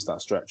 5 games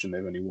that stretch, and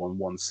they've only won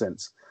 1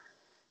 since.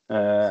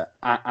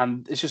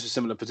 And it's just a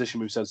similar position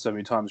we've said so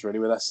many times, really,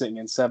 where they're sitting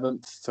in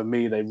 7th. For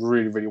me, they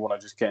really, really want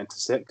to just get into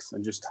 6th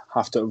and just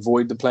have to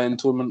avoid the play-in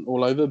tournament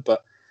all over.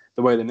 But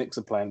the way the Knicks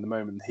are playing at the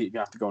moment, the Heat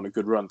have to go on a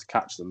good run to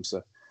catch them.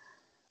 So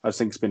I just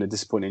think it's been a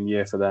disappointing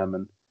year for them,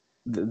 and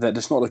they're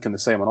just not looking the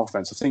same on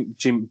offense. I think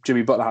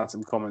Jimmy Butler had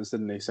some comments,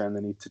 didn't he, saying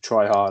they need to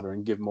try harder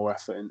and give more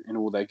effort in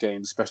all their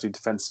games, especially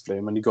defensively.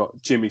 And when you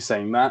got Jimmy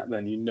saying that,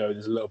 then you know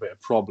there's a little bit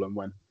of problem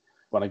when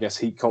I guess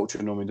Heat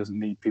culture normally doesn't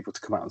need people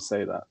to come out and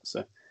say that.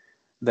 So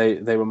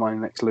they were my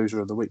next loser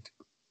of the week.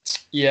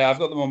 Yeah, I've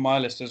got them on my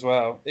list as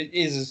well. It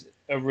is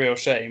a real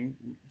shame.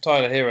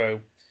 Tyler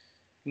Hero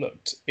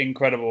looked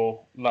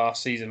incredible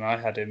last season. I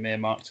had him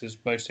earmarked as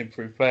most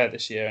improved player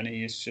this year, and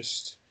he is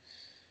just,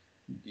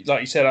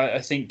 like you said, I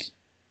think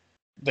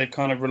they've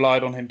kind of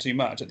relied on him too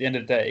much. At the end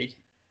of the day,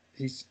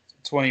 he's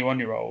a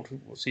 21-year-old.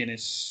 What's he in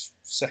his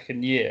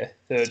second year,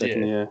 third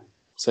year?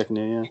 Second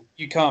year, yeah.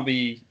 You can't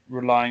be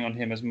relying on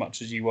him as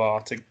much as you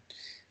are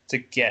to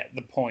get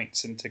the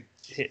points and to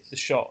hit the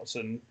shots.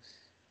 And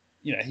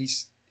you know,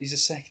 he's a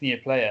second-year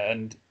player,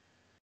 and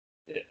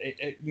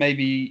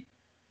maybe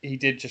he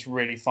did just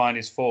really find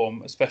his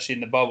form, especially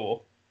in the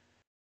bubble.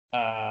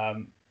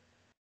 And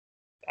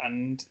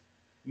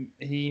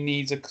he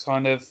needs a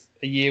kind of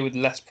a year with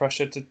less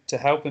pressure to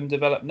help him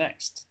develop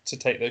next, to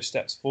take those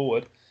steps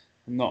forward.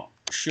 I'm not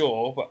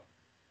sure, but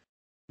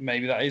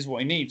maybe that is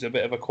what he needs, a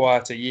bit of a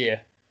quieter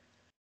year.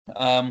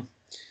 Yeah,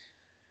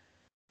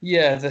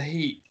 the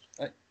Heat,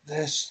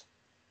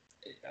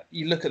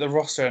 you look at the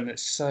roster and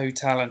it's so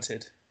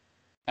talented,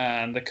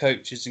 and the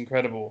coach is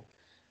incredible,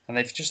 and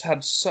they've just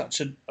had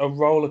such a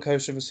roller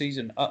coaster of a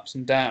season, ups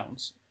and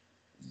downs.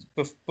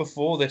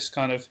 Before this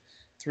kind of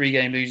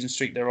 3-game losing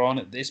streak they're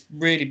on, it's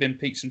really been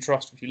peaks and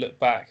troughs. If you look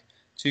back,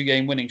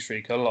 2-game winning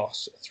streak, a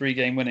loss, a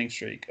 3-game winning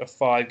streak, a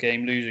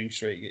 5-game losing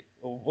streak,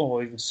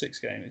 or even 6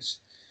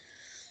 games.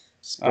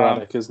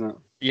 Sporadic, isn't it?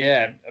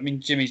 Yeah, I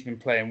mean, Jimmy's been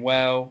playing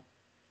well,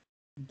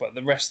 but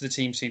the rest of the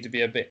team seem to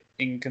be a bit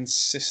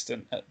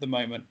inconsistent at the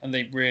moment, and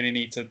they really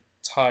need to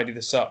tidy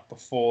this up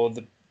before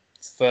the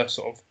first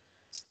sort of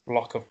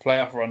block of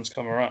playoff runs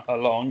come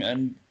along,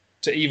 and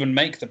to even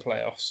make the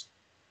playoffs,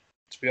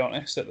 to be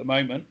honest, at the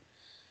moment.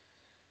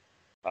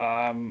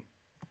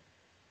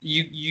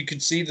 You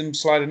could see them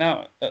sliding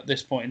out at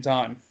this point in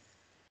time.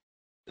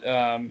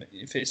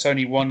 If it's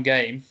only 1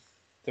 game,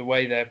 the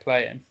way they're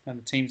playing and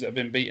the teams that have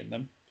been beating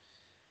them.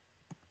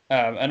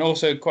 And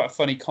also quite a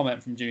funny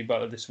comment from Jimmy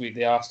Butler this week.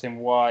 They asked him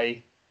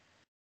why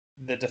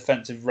the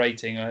defensive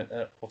rating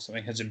or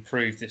something has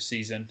improved this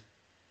season,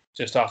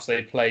 just after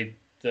they played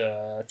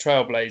the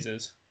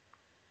Trailblazers.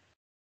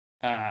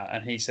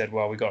 And he said,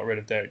 well, we got rid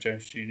of Derek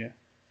Jones Jr.,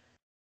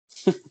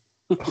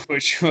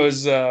 which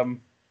was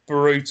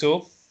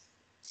brutal.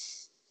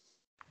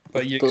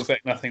 But you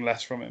expect nothing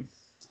less from him.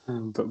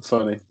 But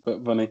funny.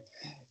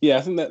 Yeah,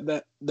 I think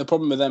that the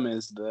problem with them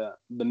is the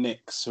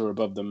Knicks, who are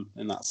above them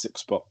in that 6th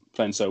spot,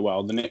 playing so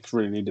well. The Knicks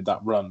really needed that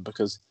run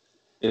because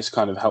it's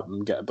kind of helped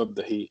them get above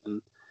the Heat.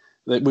 And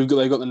They've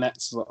got the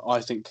Nets.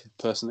 I think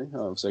personally,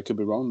 so I could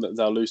be wrong, that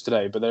they'll lose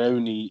today. But their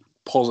only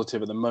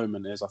positive at the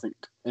moment is I think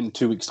in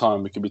 2 weeks'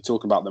 time we could be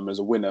talking about them as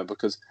a winner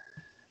because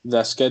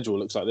their schedule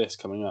looks like this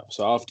coming up.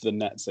 So after the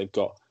Nets, they've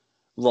got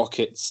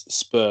Rockets,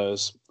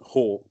 Spurs,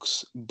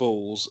 Hawks,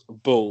 Bulls,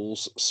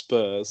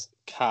 Spurs,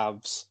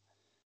 Cavs,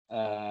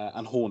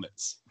 and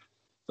Hornets.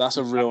 That's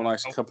a real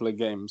nice couple of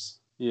games.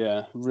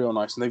 Yeah, real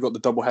nice. And they've got the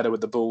doubleheader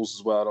with the Bulls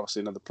as well.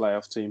 Obviously, another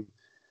playoff team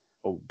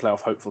or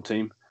playoff hopeful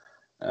team.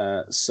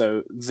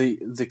 So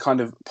the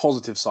kind of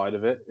positive side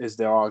of it is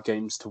there are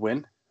games to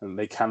win, and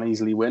they can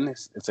easily win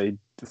if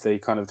they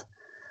kind of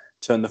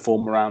turn the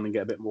form around and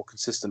get a bit more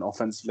consistent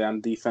offensively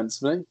and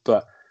defensively.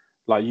 But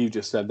like you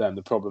just said, then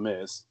the problem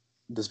is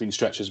there's been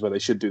stretches where they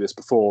should do this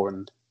before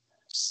and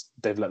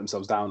they've let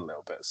themselves down a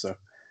little bit. So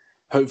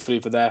hopefully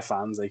for their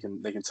fans, they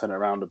can turn it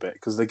around a bit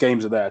because the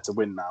games are there to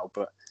win now.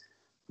 But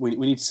we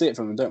need to see it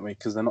from them, don't we?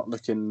 Because they're not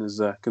looking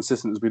as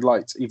consistent as we'd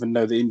like, even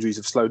though the injuries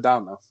have slowed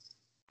down now.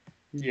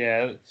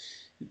 Yeah,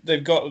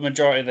 they've got the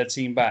majority of their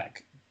team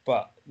back,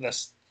 but they're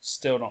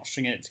still not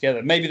stringing it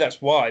together. Maybe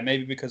that's why.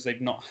 Maybe because they've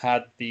not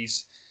had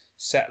these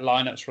set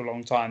lineups for a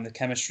long time. The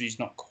chemistry is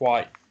not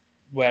quite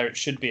where it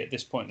should be at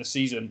this point in the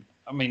season.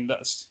 I mean,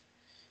 that's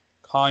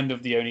kind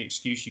of the only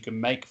excuse you can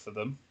make for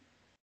them.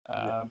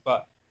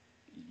 But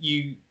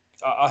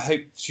I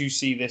hope to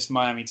see this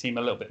Miami team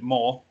a little bit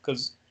more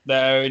because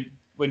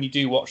when you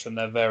do watch them,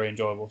 they're very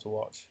enjoyable to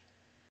watch.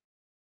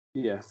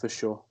 Yeah, for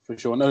sure.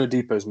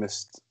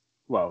 Oladipo's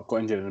got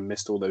injured and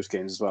missed all those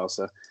games as well.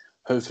 So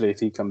hopefully, if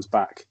he comes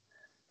back,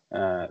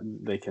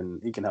 he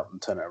can help them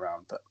turn it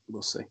around. But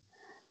we'll see.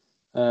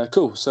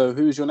 Cool. So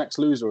who's your next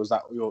loser? Or is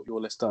that your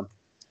list done?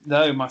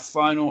 No, my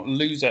final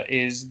loser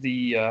is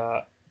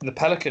the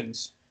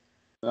Pelicans.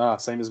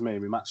 Same as me.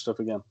 We matched up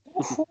again.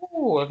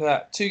 Ooh, look at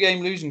that.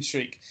 2-game losing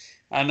streak.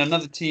 And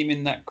another team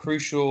in that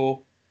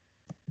crucial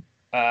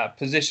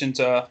position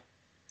to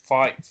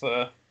fight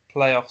for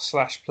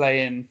playoff /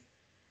 play-in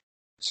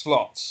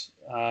slots.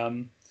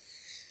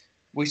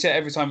 We say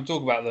every time we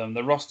talk about them,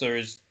 the roster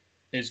is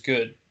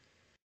good.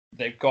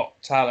 They've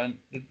got talent.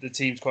 The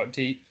team's quite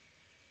deep.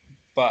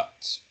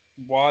 But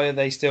why are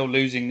they still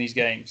losing these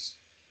games?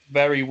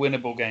 Very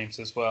winnable games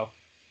as well.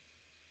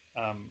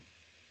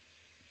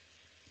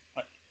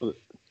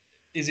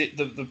 Is it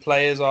the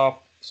players are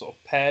sort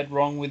of paired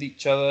wrong with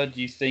each other?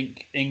 Do you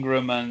think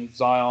Ingram and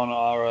Zion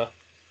are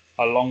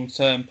a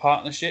long-term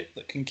partnership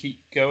that can keep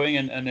going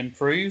and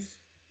improve?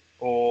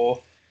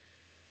 Or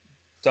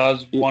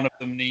does one of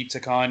them need to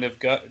kind of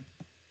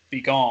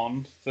be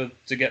gone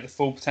to get the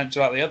full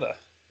potential out of the other?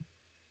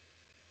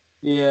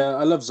 Yeah,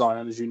 I love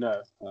Zion, as you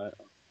know.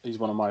 He's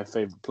one of my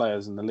favourite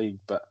players in the league,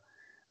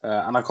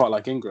 and I quite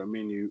like Ingram.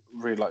 Me and you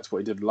really liked what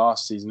he did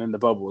last season in the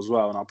bubble as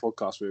well. In our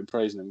podcast, we were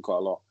praising him quite a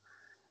lot.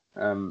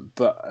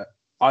 But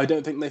I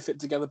don't think they fit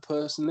together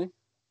personally,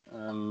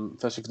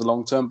 especially for the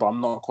long term. But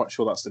I'm not quite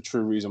sure that's the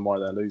true reason why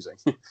they're losing.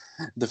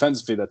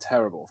 Defensively, they're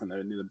terrible. I think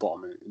they're near the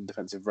bottom in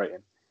defensive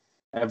rating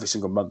every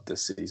single month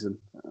this season.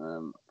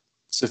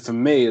 So for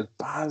me, as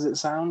bad as it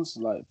sounds,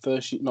 like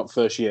first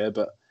year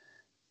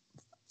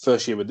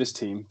with this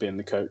team being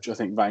the coach, I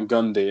think Van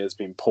Gundy has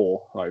been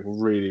poor, like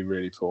really,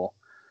 really poor.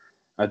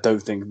 I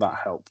don't think that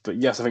helped. But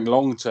yes, I think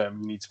long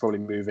term you need to probably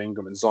move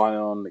Ingram and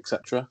Zion,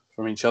 etc.,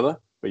 from each other.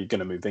 But you're going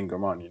to move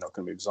Ingram, aren't you? You're not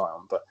going to move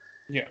Zion. But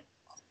yeah,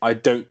 I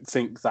don't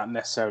think that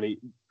necessarily.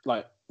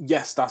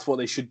 Yes, that's what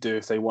they should do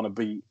if they want to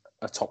be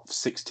a top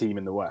 6 team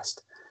in the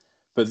West.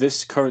 But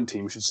this current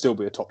team should still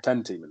be a top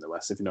 10 team in the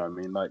West, if you know what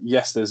I mean.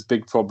 Yes, there's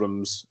big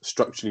problems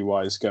structurally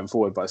wise going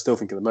forward, but I still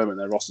think at the moment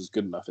their roster's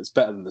good enough. It's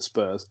better than the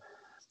Spurs.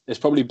 It's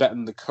probably better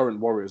than the current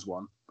Warriors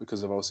one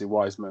because of obviously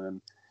Wiseman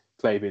and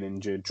Clay being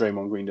injured.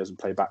 Draymond Green doesn't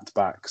play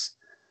back-to-backs.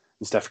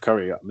 And Steph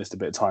Curry missed a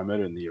bit of time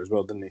earlier in the year as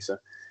well, didn't he? So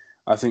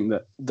I think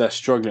that they're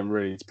struggling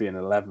really to be in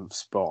 11th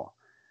spot.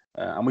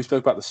 And we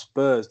spoke about the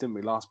Spurs, didn't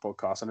we, last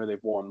podcast? I know they've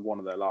won one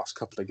of their last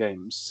couple of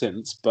games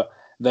since, but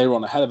they were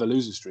on a hell of a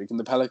losing streak, and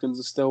the Pelicans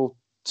are still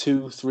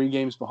 2-3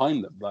 games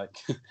behind them.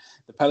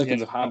 The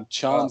Pelicans have had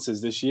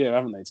chances this year,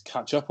 haven't they, to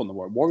catch up on the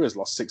Warriors. Warriors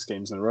lost 6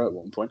 games in a row at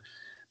one point.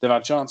 They've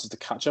had chances to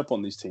catch up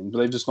on these teams, but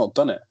they've just not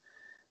done it.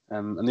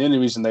 And the only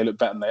reason they look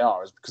better than they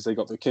are is because they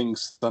got the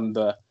Kings,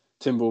 Thunder,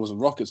 Timberwolves, and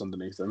Rockets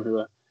underneath them, who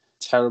are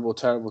terrible,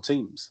 terrible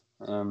teams.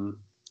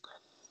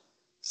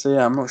 So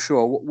yeah, I'm not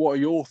sure. What are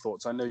your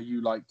thoughts? I know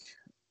you like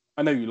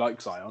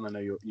Zion. I know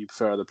you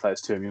prefer other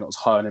players to him. You're not as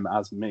high on him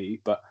as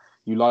me, but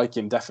you like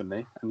him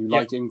definitely, and you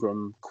like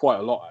Ingram quite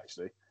a lot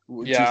actually.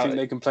 Do you think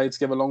they can play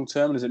together long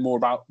term? And is it more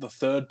about the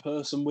third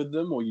person with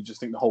them, or you just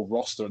think the whole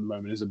roster at the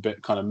moment is a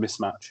bit kind of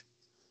mismatch?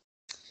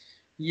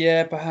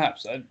 Yeah,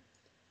 perhaps.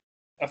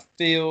 I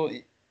feel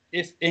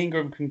if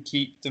Ingram can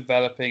keep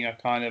developing a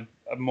kind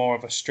of more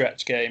of a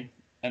stretch game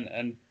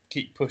and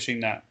keep pushing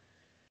that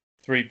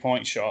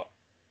 3-point shot,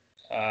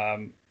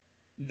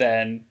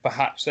 then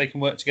perhaps they can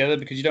work together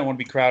because you don't want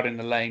to be crowding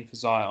the lane for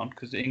Zion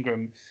because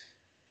Ingram,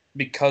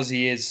 because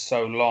he is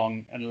so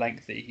long and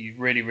lengthy, he's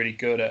really, really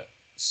good at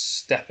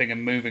stepping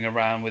and moving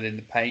around within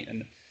the paint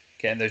and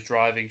getting those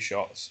driving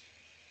shots.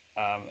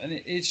 And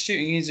his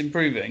shooting is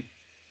improving.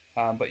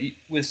 But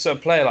with a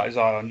player like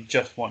Zion, you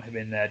just want him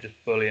in there, just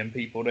bullying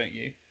people, don't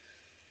you?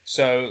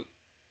 So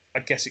I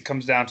guess it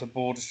comes down to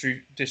ball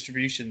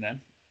distribution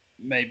then.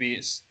 Maybe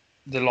it's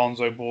the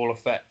Lonzo Ball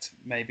effect.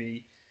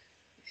 Maybe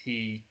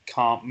he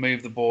can't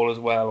move the ball as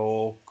well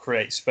or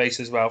create space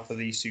as well for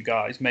these two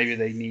guys. Maybe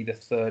they need a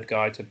third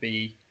guy to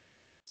be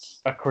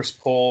a Chris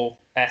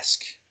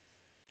Paul-esque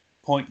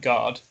point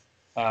guard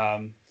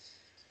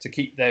to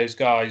keep those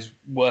guys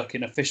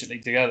working efficiently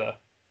together.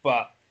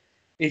 But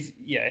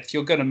if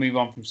you're going to move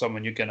on from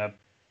someone, you're going to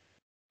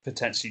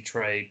potentially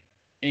trade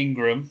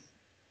Ingram.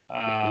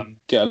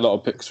 Get a lot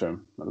of picks for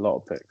him. A lot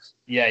of picks.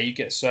 Yeah, you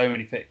get so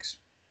many picks.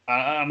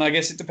 And I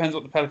guess it depends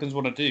what the Pelicans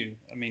want to do.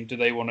 I mean, do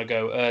they want to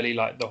go early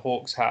like the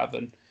Hawks have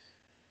and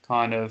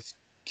kind of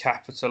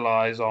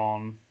capitalize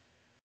on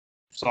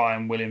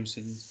Zion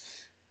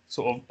Williamson's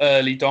sort of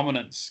early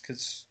dominance?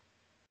 Because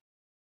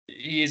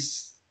he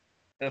is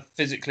a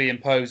physically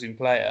imposing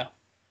player.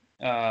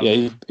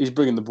 He's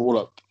bringing the ball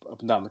up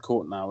and down the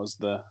court now as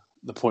the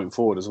point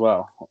forward as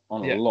well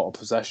on a lot of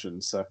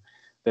possessions. So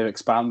they've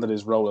expanded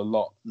his role a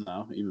lot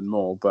now, even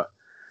more. But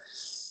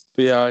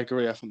yeah, I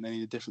agree. I think they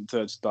need a different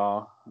third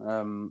star.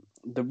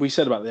 We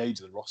said about the age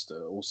of the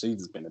roster all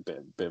season's been a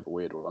bit of a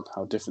weird one,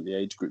 how different the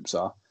age groups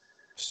are.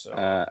 So.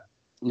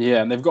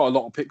 And they've got a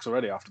lot of picks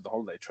already after the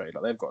holiday trade.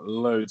 Like they've got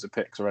loads of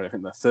picks already. I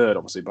think they're third,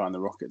 obviously, behind the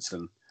Rockets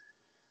and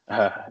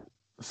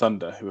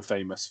Thunder, who are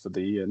famous for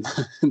the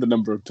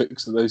number of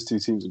picks that those two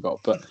teams have got.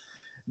 But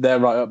they're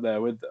right up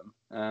there with them.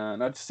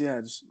 And I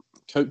just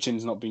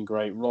coaching's not been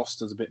great.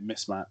 Roster's a bit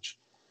mismatched.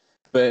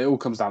 But it all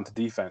comes down to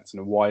defense.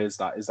 And why is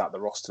that? Is that the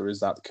roster? Is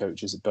that the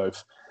coach? Is it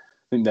both?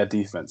 I think their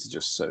defense is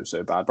just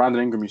so bad.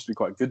 Brandon Ingram used to be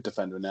quite a good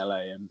defender in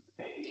LA, and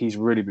he's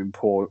really been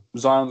poor.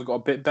 Zion's got a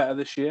bit better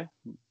this year,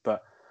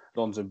 but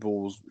Lonzo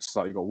Ball's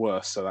slightly got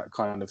worse, so that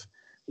kind of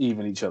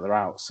even each other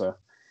out. So,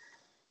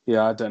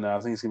 yeah, I don't know.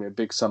 I think it's going to be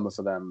a big summer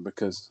for them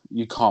because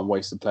you can't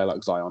waste a player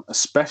like Zion,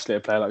 especially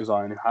a player like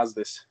Zion who has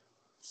this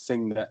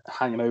thing that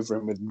hanging over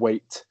him with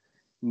weight,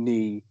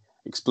 knee,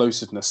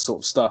 explosiveness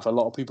sort of stuff. A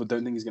lot of people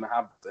don't think he's going to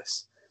have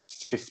this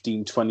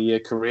 15, 20-year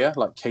career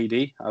like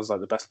KD as like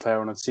the best player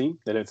on a team.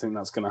 They don't think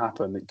that's going to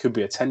happen. It could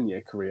be a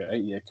 10-year career,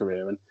 8-year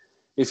career. And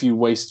if you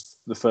waste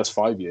the first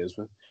 5 years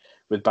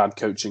with bad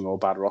coaching or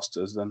bad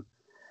rosters, then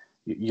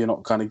you're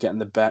not kind of getting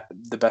the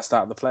best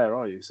out of the player,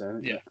 are you?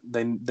 So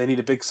they need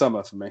a big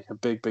summer for me, a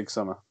big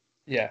summer.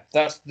 Yeah,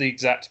 that's the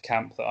exact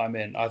camp that I'm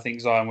in. I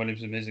think Zion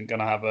Williamson isn't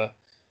going to have a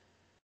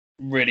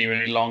really,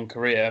 really long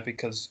career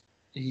because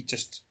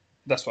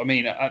that's what I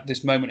mean. At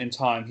this moment in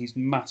time, he's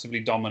massively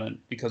dominant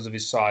because of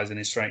his size and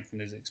his strength and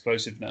his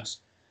explosiveness.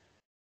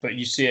 But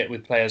you see it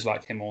with players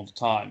like him all the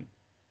time.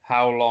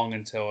 How long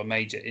until a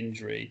major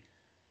injury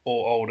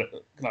or older,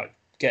 like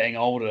getting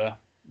older,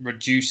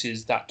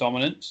 reduces that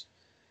dominance?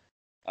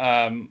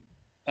 And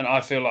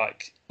I feel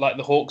like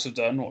the Hawks have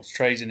done, what's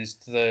Trey's in his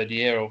third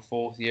year or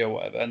fourth year or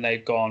whatever, and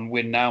they've gone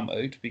win now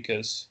mode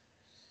because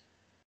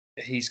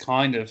he's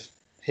kind of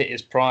hit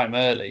his prime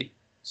early.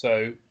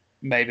 So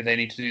maybe they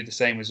need to do the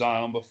same with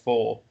Zion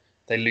before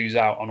they lose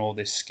out on all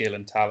this skill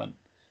and talent.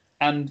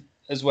 And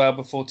as well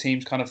before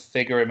teams kind of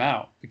figure him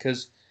out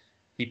because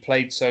he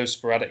played so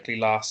sporadically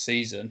last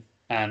season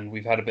and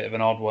we've had a bit of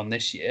an odd one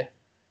this year.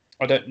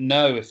 I don't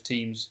know if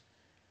teams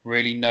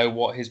really know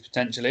what his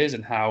potential is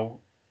and how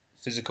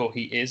physical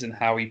he is and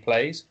how he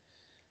plays.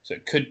 So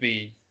it could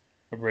be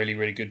a really,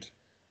 really good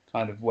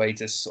kind of way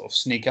to sort of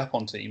sneak up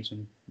on teams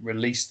and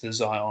release the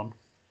Zion.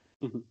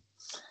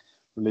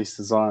 Release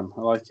the Zion.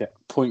 I like it.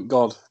 Point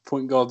God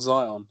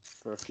Zion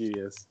for a few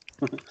years.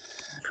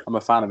 I'm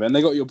a fan of it. And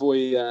they got your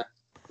boy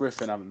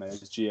Griffin, haven't they,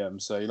 as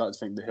GM? So you like to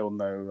think that he'll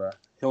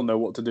know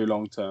what to do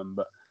long term.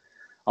 But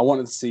I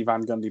wanted to see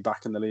Van Gundy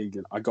back in the league,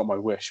 and I got my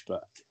wish.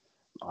 But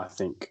I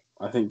think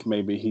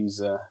maybe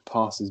he's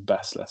past his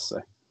best. Let's say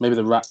maybe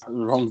the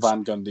wrong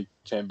Van Gundy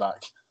came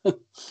back.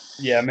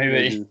 Yeah,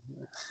 maybe.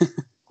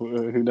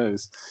 Who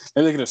knows?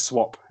 Maybe they can just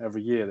swap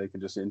every year. They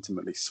can just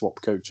intimately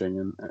swap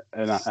coaching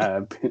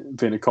and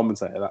being a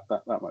commentator.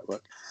 That might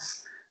work.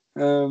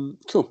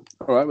 Cool.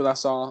 All right. Well,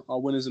 that's our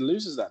winners and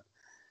losers then.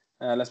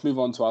 Let's move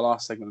on to our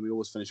last segment. We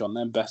always finish on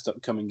them. Best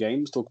upcoming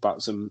games. Talk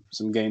about some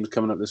games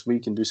coming up this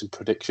week and do some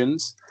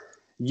predictions.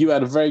 You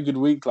had a very good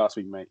week last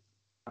week, mate.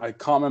 I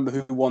can't remember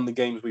who won the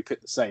games we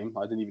picked the same.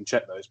 I didn't even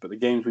check those. But the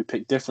games we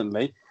picked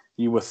differently,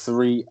 you were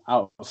 3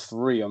 out of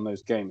 3 on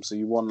those games. So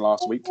you won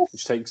last week,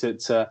 which takes it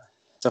to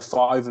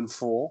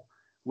 5-4.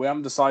 We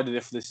haven't decided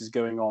if this is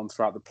going on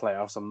throughout the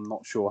playoffs. I'm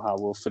not sure how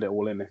we'll fit it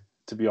all in,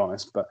 to be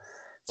honest. But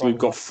so we've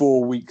got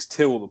 4 weeks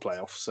till the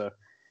playoffs. So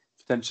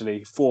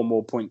potentially 4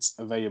 more points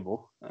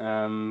available.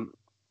 A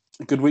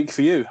good week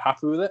for you.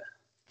 Happy with it?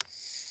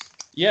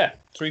 Yeah,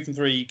 3 from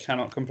 3. You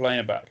cannot complain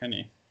about, can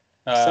you?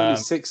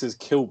 76ers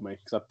killed me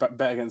because I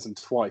bet against them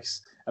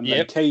twice, and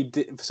then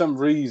KD for some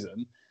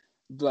reason.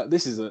 Like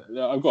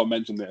I've got to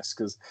mention this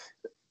because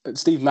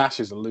Steve Nash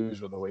is a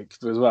loser of the week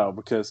as well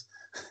because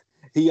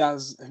he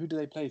has. Who do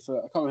they play for?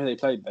 I can't remember who they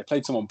played. They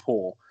played someone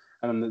poor,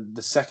 And then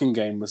the second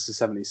game was the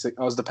 76.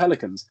 Oh, it was the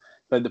Pelicans.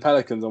 Played the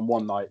Pelicans on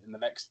one night, and the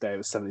next day it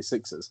was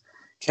 76ers.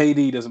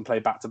 KD doesn't play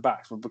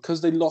back-to-backs, but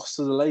because they lost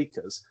to the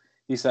Lakers,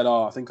 he said,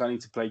 I think I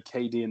need to play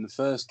KD in the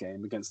first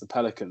game against the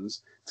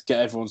Pelicans to get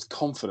everyone's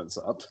confidence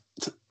up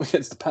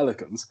against the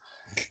Pelicans,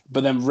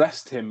 but then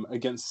rest him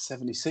against the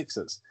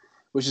 76ers,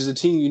 which is a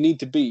team you need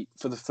to beat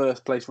for the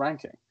first place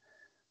ranking.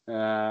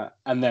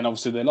 And then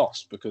obviously they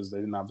lost because they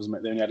didn't have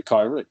they only had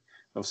Kyrie.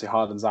 Obviously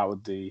Harden's out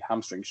with the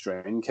hamstring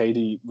strain.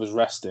 KD was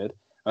rested.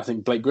 I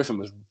think Blake Griffin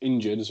was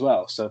injured as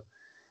well. So,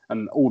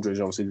 and Aldridge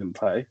obviously didn't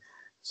play.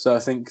 So I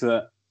think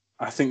that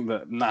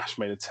Nash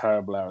made a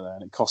terrible error there,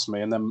 and it cost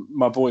me. And then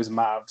my boys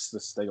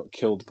Mavs, they got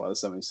killed by the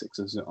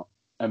 76ers.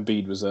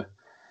 Embiid was an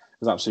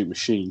absolute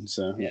machine.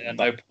 So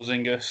no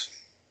Porzingis.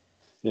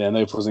 Yeah,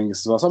 no Porzingis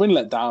as well. So I've been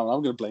let down.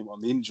 I'm going to blame it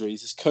on the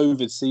injuries. It's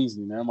COVID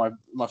season,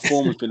 My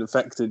form has been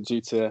affected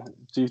due to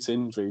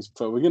injuries,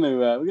 but we're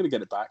gonna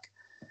get it back.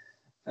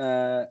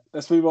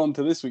 Let's move on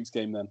to this week's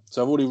game then.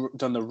 So I've already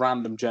done the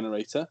random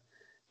generator.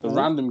 The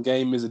random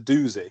game is a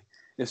doozy.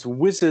 It's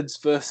Wizards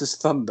versus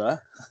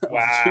Thunder.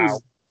 Wow.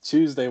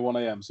 Tuesday 1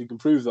 a.m. So you can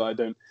prove that I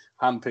don't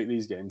handpick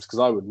these games, because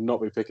I would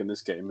not be picking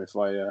this game if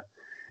I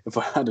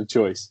had a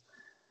choice.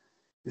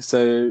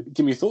 So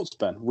give me your thoughts,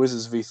 Ben.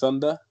 Wizards v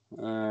Thunder.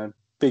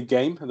 Big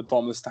game at the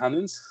bottom of the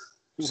standings.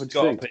 It's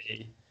got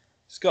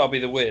to be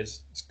the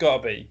Wiz. It's got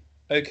to be.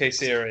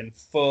 OKC are in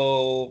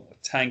full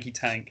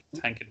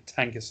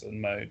tankerson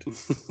mode.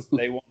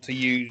 They want to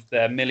use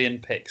their million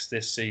picks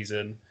this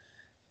season,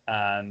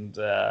 and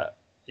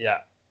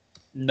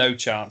no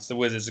chance. The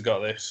Wizards have got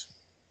this.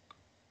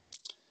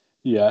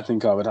 Yeah, I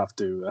think I would have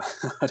to.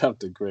 I'd have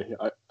to agree.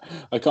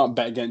 I can't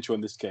bet against you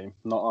on this game.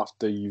 Not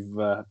after you've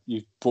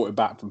brought it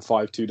back from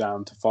 5-2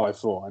 down to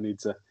 5-4.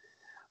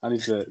 I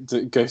need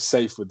to go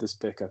safe with this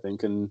pick, I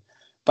think, and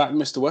back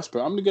Mr.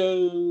 Westbrook. I'm going to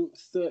go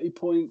 30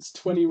 points,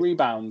 20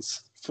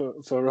 rebounds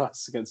for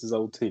us against his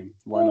old team.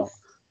 Why not?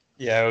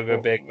 Yeah, we'll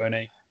go big, won't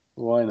he?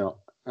 Why not?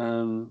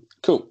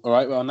 Cool. All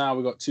right. Well, now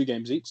we've got 2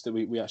 games each that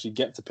we actually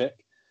get to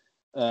pick.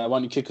 Why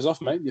don't you kick us off,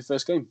 mate? Your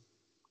first game.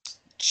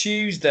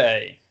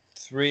 Tuesday,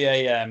 3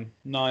 a.m.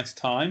 Nice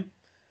time.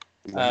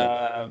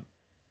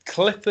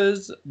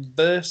 Clippers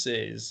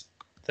versus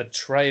the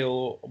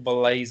Trail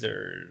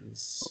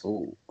Blazers.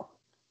 Oh.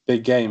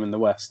 Big game in the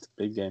West.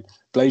 Big game.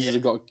 Blazers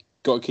have got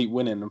to keep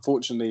winning.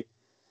 Unfortunately,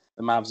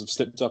 the Mavs have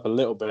slipped up a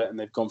little bit, and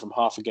they've gone from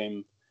half a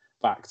game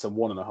back to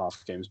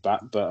 1.5 games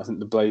back. But I think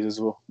the Blazers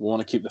will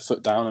want to keep the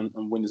foot down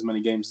and win as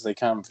many games as they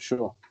can, for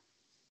sure.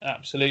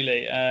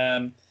 Absolutely.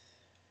 And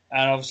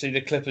obviously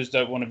the Clippers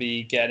don't want to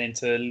be getting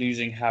into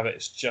losing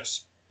habits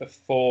just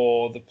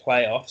before the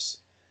playoffs.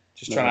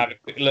 Just trying to have a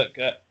quick look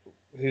at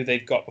who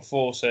they've got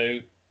before. So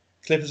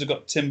Clippers have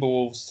got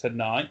Timberwolves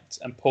tonight,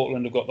 and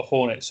Portland have got the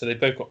Hornets. So they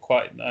both got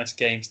quite nice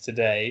games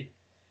today.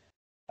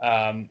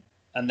 And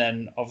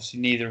then obviously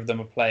neither of them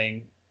are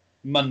playing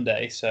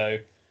Monday. So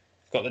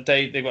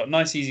they've got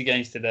nice easy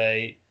games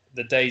today.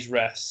 The day's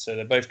rest, so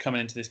they're both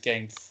coming into this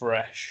game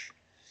fresh.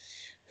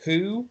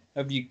 Who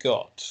have you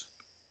got?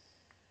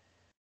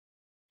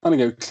 I'm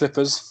going to go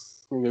Clippers.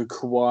 I'm going to go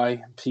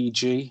Kawhi,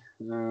 PG,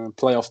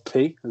 playoff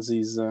P, as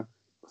he's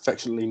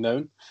affectionately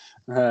known.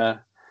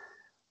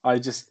 I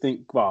just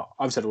think, well,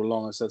 I've said all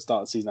along, I said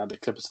start of the season, I had the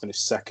Clippers finish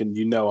second.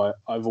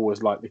 I've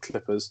always liked the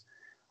Clippers.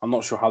 I'm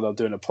not sure how they'll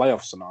do in a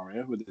playoff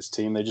scenario with this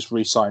team. They just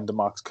re-signed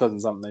DeMarcus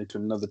Cousins, haven't they, to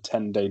another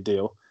 10-day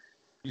deal.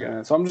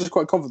 Yeah. So I'm just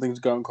quite confident things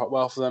are going quite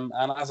well for them.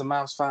 And as a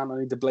Mavs fan, I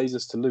need the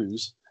Blazers to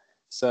lose.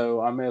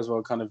 So I may as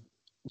well kind of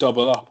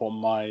double up on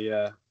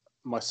my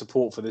my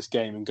support for this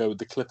game and go with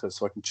the Clippers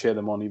so I can cheer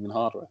them on even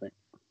harder, I think.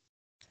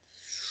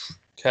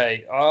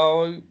 Okay,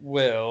 I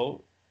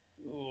will.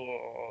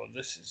 Oh,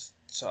 this is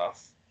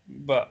tough.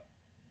 But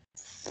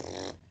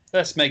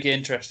let's make it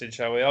interesting,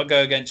 shall we? I'll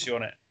go against you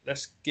on it.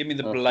 Let's give me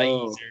the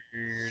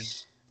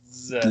Blazers.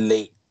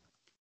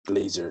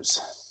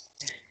 Blazers.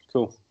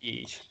 Cool.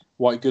 Yeesh.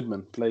 White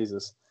Goodman,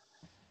 Blazers.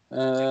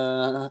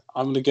 I'm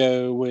going to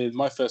go with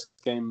my first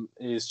game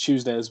is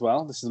Tuesday as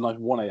well. This is a nice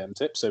 1 a.m.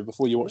 tip. So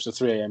before you watch the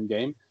 3 a.m.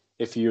 game,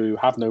 if you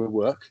have no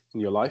work in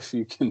your life,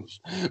 you can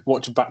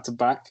watch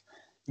back-to-back.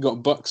 You've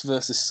got Bucks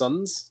versus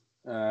Suns.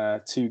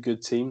 2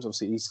 good teams,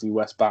 obviously East v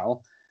West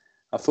battle.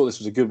 I thought this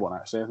was a good one,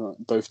 actually. I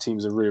thought both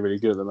teams are really, really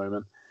good at the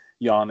moment.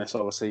 Giannis,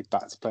 obviously,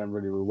 back to playing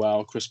really, really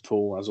well. Chris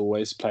Paul, as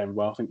always, playing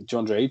well. I think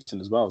DeAndre Ayton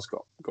as well has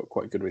got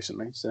quite good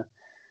recently. So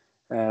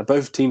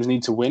both teams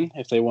need to win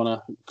if they want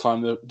to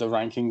climb the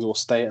rankings or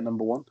stay at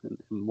number 1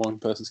 in one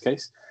person's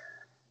case.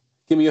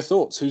 Give me your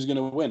thoughts. Who's going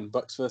to win,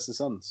 Bucks versus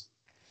Suns?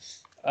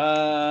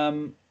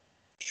 I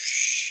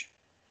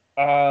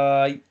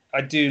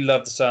do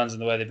love the Suns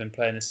and the way they've been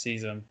playing this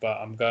season, but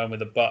I'm going with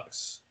the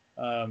Bucks.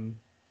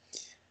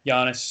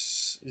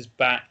 Giannis is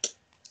back.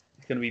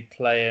 He's going to be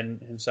playing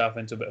himself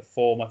into a bit of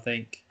form, I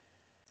think.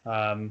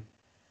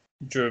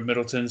 Drew and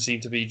Middleton seem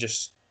to be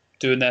just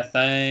doing their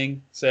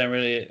thing, staying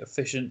really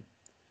efficient.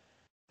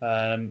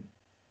 And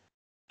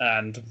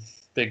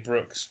Big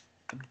Brooks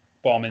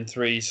bombing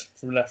threes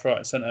from left, right,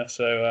 and centre.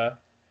 So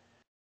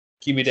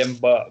give me them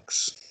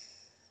Bucks.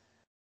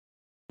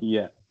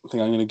 Yeah, I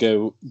think I'm going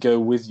to go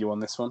with you on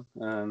this one.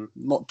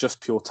 Not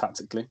just pure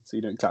tactically, so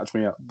you don't catch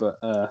me up, but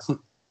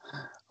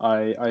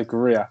I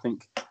agree. I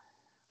think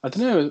I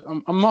don't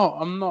know. I'm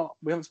not.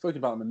 We haven't spoken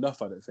about them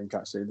enough. I don't think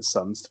actually the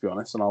Suns, to be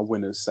honest, on our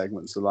winners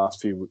segments the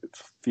last few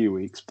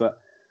weeks.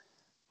 But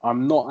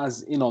I'm not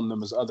as in on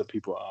them as other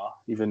people are,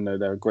 even though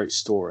they're a great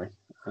story.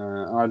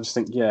 I just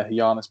think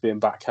Giannis being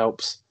back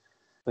helps.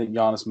 I think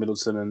Giannis,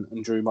 Middleton,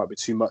 and Drew might be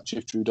too much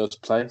if Drew does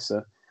play.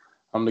 So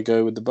I'm going to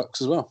go with the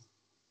Bucks as well.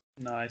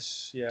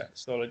 Nice. Yeah,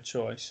 solid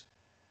choice.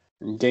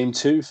 And game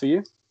 2 for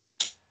you?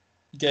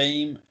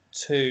 Game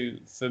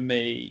 2 for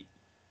me.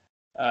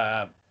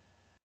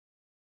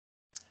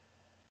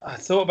 I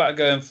thought about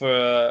going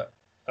for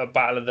a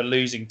battle of the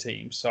losing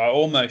teams, so I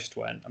almost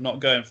went. I'm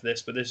not going for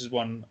this, but this is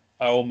one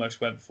I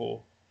almost went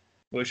for,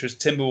 which was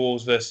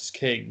Timberwolves versus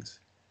Kings,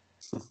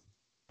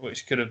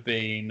 which could have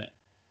been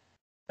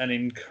an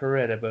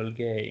incredible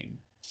game.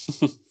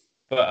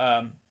 But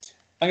I'm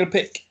going to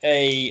pick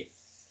a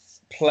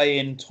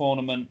play-in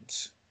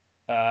tournament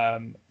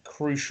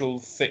crucial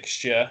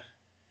fixture.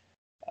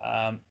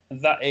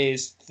 That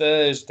is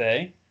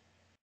Thursday.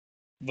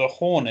 The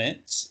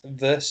Hornets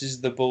versus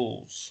the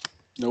Bulls.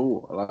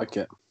 Oh, I like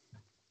it.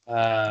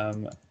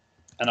 And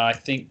I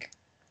think,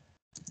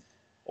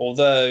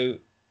 although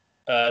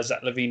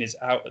Zach LaVine is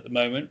out at the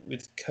moment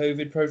with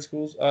COVID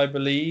protocols, I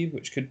believe,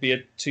 which could be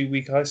a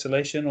 2-week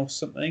isolation or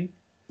something.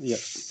 Yep.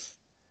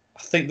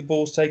 I think the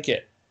Bulls take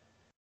it.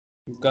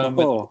 The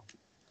Bulls.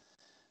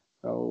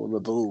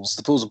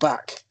 The Bulls are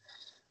back.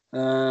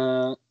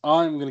 I'm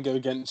going to go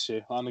against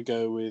you. I'm going to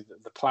go with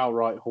the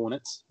Plowright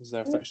Hornets, as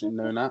they're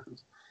affectionately known as.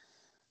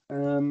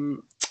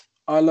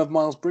 I love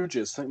Miles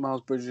Bridges. I think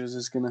Miles Bridges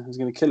is gonna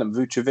kill him.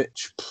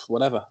 Vucevic,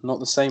 whatever. Not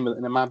the same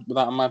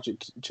without a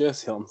Magic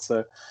jersey on.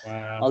 So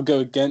wow. I'll go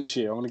against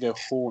you. I'm going to go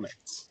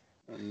Hornets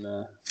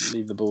and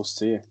leave the Bulls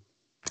to you.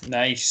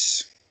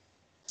 Nice.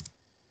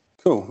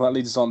 Cool. That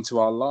leads us on to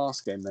our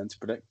last game then to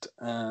predict.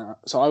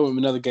 So I went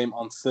with another game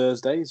on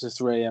Thursday. It's a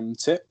 3 a.m.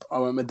 tip. I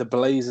went with the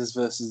Blazers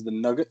versus the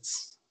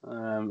Nuggets.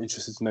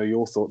 Interested to know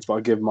your thoughts, but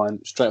I'll give mine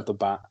straight off the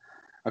bat.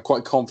 I'm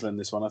quite confident in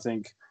this one. I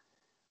think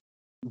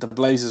the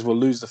Blazers will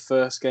lose the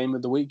first game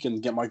of the week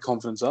and get my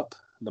confidence up.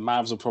 The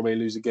Mavs will probably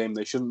lose a game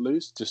they shouldn't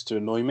lose, just to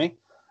annoy me.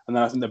 And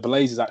then I think the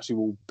Blazers actually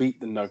will beat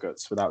the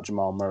Nuggets without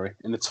Jamal Murray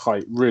in a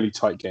really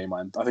tight game.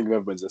 I think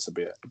whoever wins this will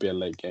be a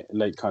late game,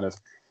 late kind of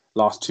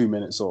last 2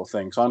 minutes sort of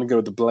thing. So I'm going to go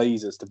with the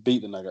Blazers to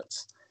beat the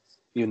Nuggets,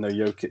 even though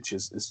Jokic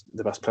is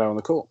the best player on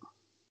the court.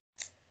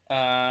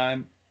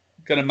 I'm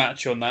going to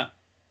match you on that.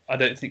 I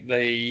don't think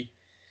they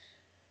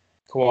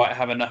quite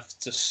have enough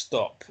to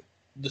stop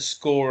the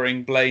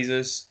scoring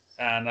Blazers.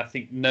 And I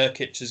think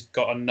Nurkic has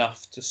got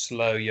enough to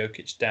slow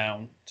Jokic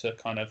down to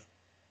kind of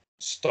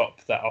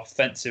stop that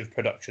offensive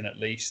production at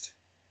least.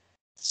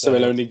 So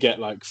he'll only get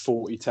like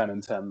 40, 10,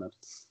 and 10 then.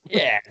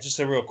 Yeah, just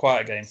a real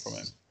quiet game from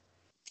him.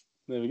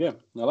 There we go.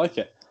 I like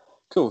it.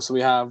 Cool. So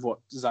we have, what,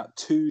 is that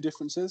 2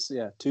 differences?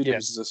 Yeah, 2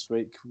 differences this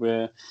week.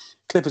 We're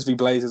Clippers v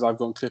Blazers. I've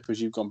gone Clippers,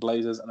 you've gone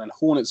Blazers. And then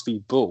Hornets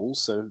v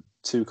Bulls. So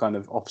 2 kind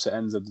of opposite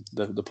ends of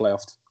the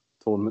playoff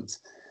tournaments.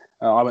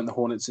 I went the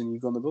Hornets and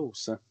you've gone the Bulls.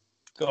 So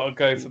got to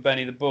go for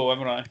Benny the Bull,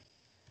 haven't I?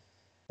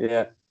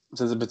 Yeah.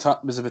 So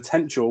there's a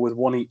potential with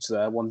 1 each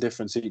there, 1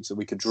 difference each that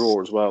we could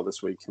draw as well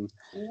this week. And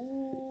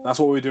that's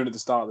what we were doing at the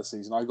start of the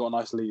season. I got a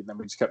nice lead and then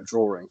we just kept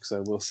drawing.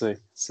 So we'll see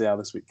how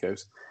this week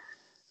goes.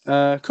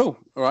 Cool.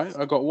 All right.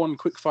 I've got 1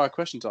 quick fire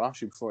question to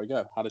ask you before I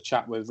go. Had a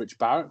chat with Rich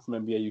Barrett from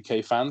NBA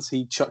UK Fans.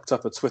 He chucked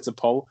up a Twitter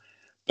poll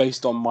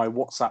based on my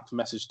WhatsApp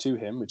message to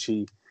him, which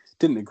he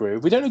didn't agree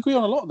with. We don't agree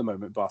on a lot at the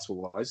moment,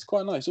 basketball-wise. It's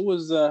quite nice.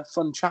 Always a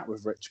fun chat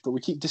with Rich, but we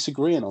keep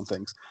disagreeing on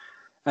things.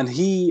 And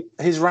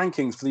his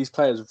rankings for these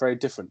players are very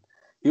different.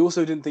 He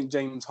also didn't think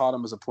James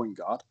Harden was a point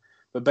guard.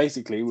 But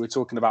basically, we were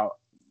talking about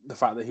the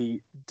fact that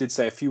he did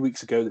say a few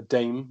weeks ago that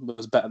Dame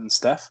was better than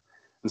Steph.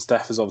 And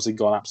Steph has obviously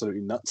gone absolutely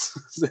nuts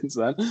since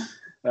then.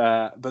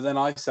 But then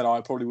I said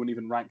I probably wouldn't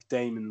even rank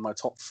Dame in my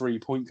top 3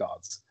 point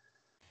guards.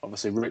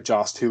 Obviously, Rich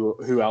asked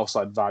who else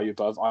I'd value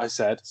above. I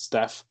said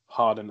Steph,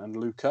 Harden, and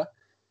Luka.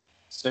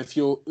 So if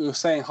you're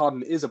saying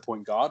Harden is a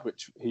point guard,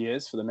 which he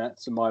is for the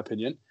Nets, in my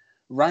opinion,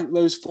 rank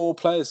those 4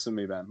 players for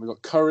me then. We've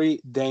got Curry,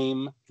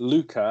 Dame,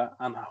 Luka,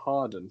 and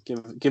Harden.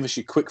 Give us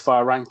your quick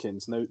fire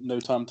rankings. No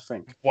time to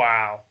think.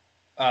 Wow.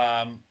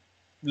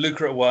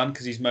 Luka at 1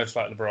 because he's most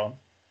like LeBron.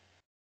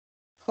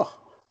 Oh,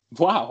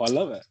 wow, I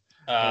love it.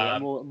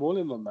 I'm all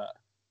in on that.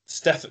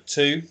 Steph at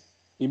 2.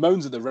 He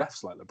moans at the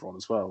refs like LeBron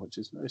as well, which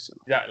is very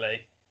similar.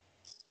 Exactly.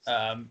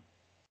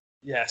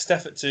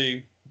 Steph at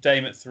 2,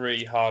 Dame at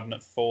 3, Harden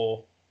at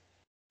 4.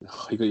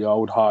 Oh, you got your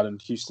old Harden,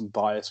 Houston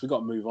bias. We got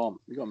to move on.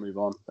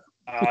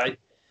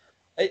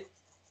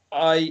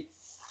 I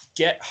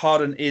get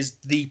Harden is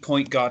the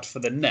point guard for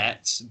the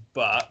Nets,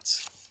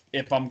 but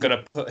if I'm going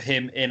to put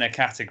him in a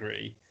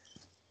category,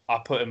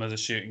 I'll put him as a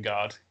shooting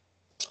guard.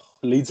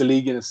 Leads the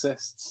league in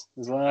assists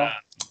as well.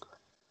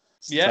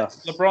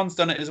 Tough. LeBron's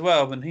done it as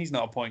well, but he's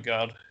not a point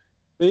guard.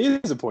 He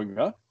is a point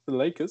guard for the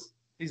Lakers.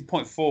 He's a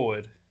point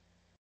forward.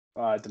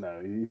 I don't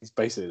know. He's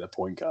basically the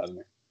point guard, isn't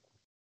he?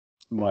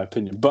 in my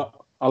opinion. But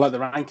I like the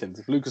rankings.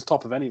 If Luka's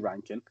top of any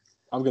ranking,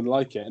 I'm going to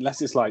like it.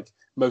 Unless it's like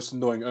most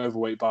annoying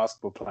overweight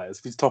basketball players.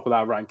 If he's top of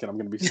that ranking, I'm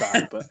going to be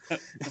sad. But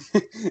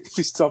if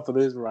he's top of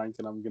this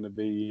ranking, I'm going to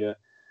be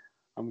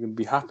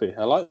happy.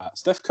 I like that.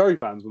 Steph Curry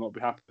fans will not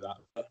be happy with that,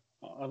 but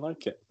I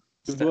like it.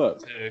 Good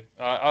work. Too.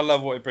 I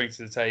love what he brings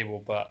to the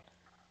table, but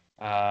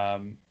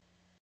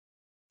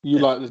you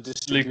like the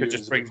distributors. Luka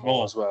just brings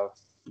more as well.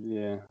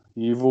 Yeah,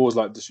 you've always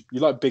you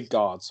like big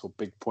guards or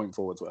big point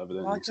forwards, whatever.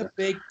 Don't like you? a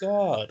big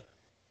guard.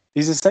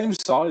 He's the same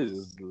size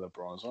as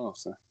LeBron as well,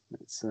 so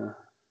it's in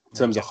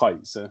terms of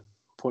height. So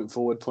point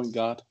forward, point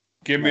guard.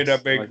 Give me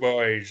the big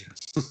boys.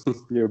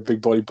 You're a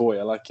big body boy.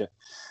 I like it.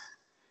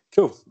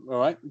 Cool. All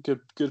right.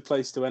 Good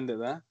place to end it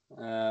there.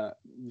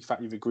 In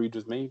fact, you've agreed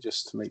with me.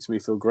 Just makes me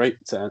feel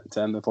great to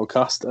end the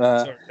podcast.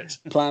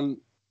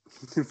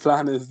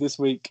 Plan is this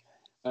week.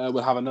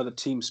 We'll have another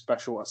team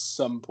special at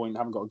some point. I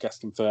haven't got a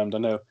guest confirmed. I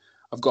know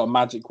I've got a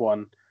Magic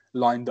one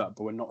lined up,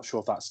 but we're not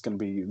sure if that's going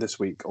to be this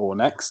week or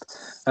next.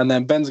 And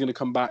then Ben's going to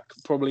come back,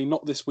 probably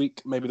not this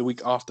week, maybe the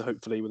week after,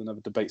 hopefully, with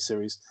another debate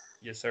series.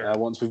 Yes, sir.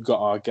 Once we've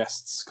got our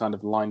guests kind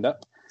of lined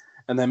up.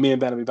 And then me and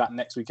Ben will be back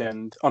next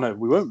weekend. Oh, no,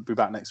 we won't be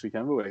back next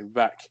weekend, will we? We'll be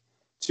back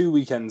 2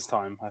 weekends'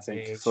 time, I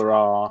think, for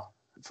our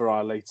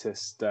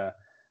latest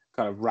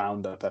kind of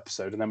roundup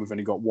episode. And then we've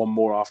only got one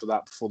more after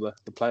that before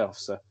the playoffs.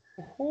 So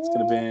it's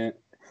going to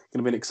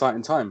be an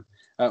exciting time.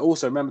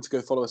 Also, remember to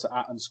go follow us at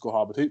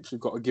 @_HarvardHoops.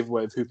 We've got a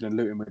giveaway of Hooping and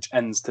Looting, which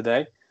ends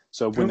today.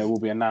 So a winner will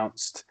be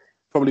announced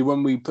probably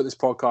when we put this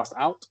podcast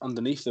out.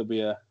 Underneath, there'll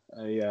be a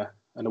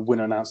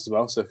winner announced as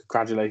well. So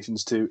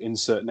congratulations to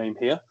insert name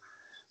here.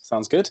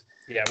 Sounds good.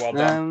 Yeah, well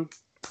done.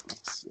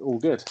 It's all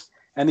good.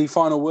 Any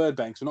final word,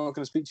 Banks? We're not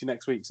going to speak to you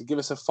next week. So give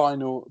us a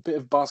final bit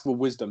of basketball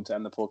wisdom to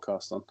end the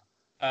podcast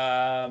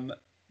on.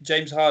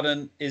 James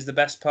Harden is the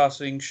best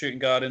passing shooting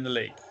guard in the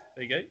league.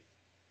 There you go.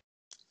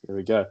 Here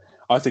we go.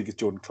 I think it's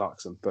Jordan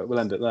Clarkson, but we'll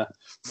end it there.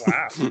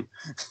 Wow.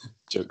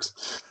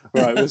 Jokes.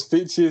 Right, we'll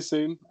speak to you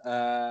soon.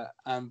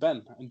 And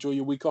Ben, enjoy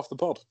your week off the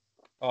pod.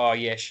 Oh,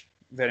 yes,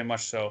 very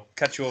much so.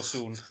 Catch you all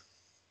soon.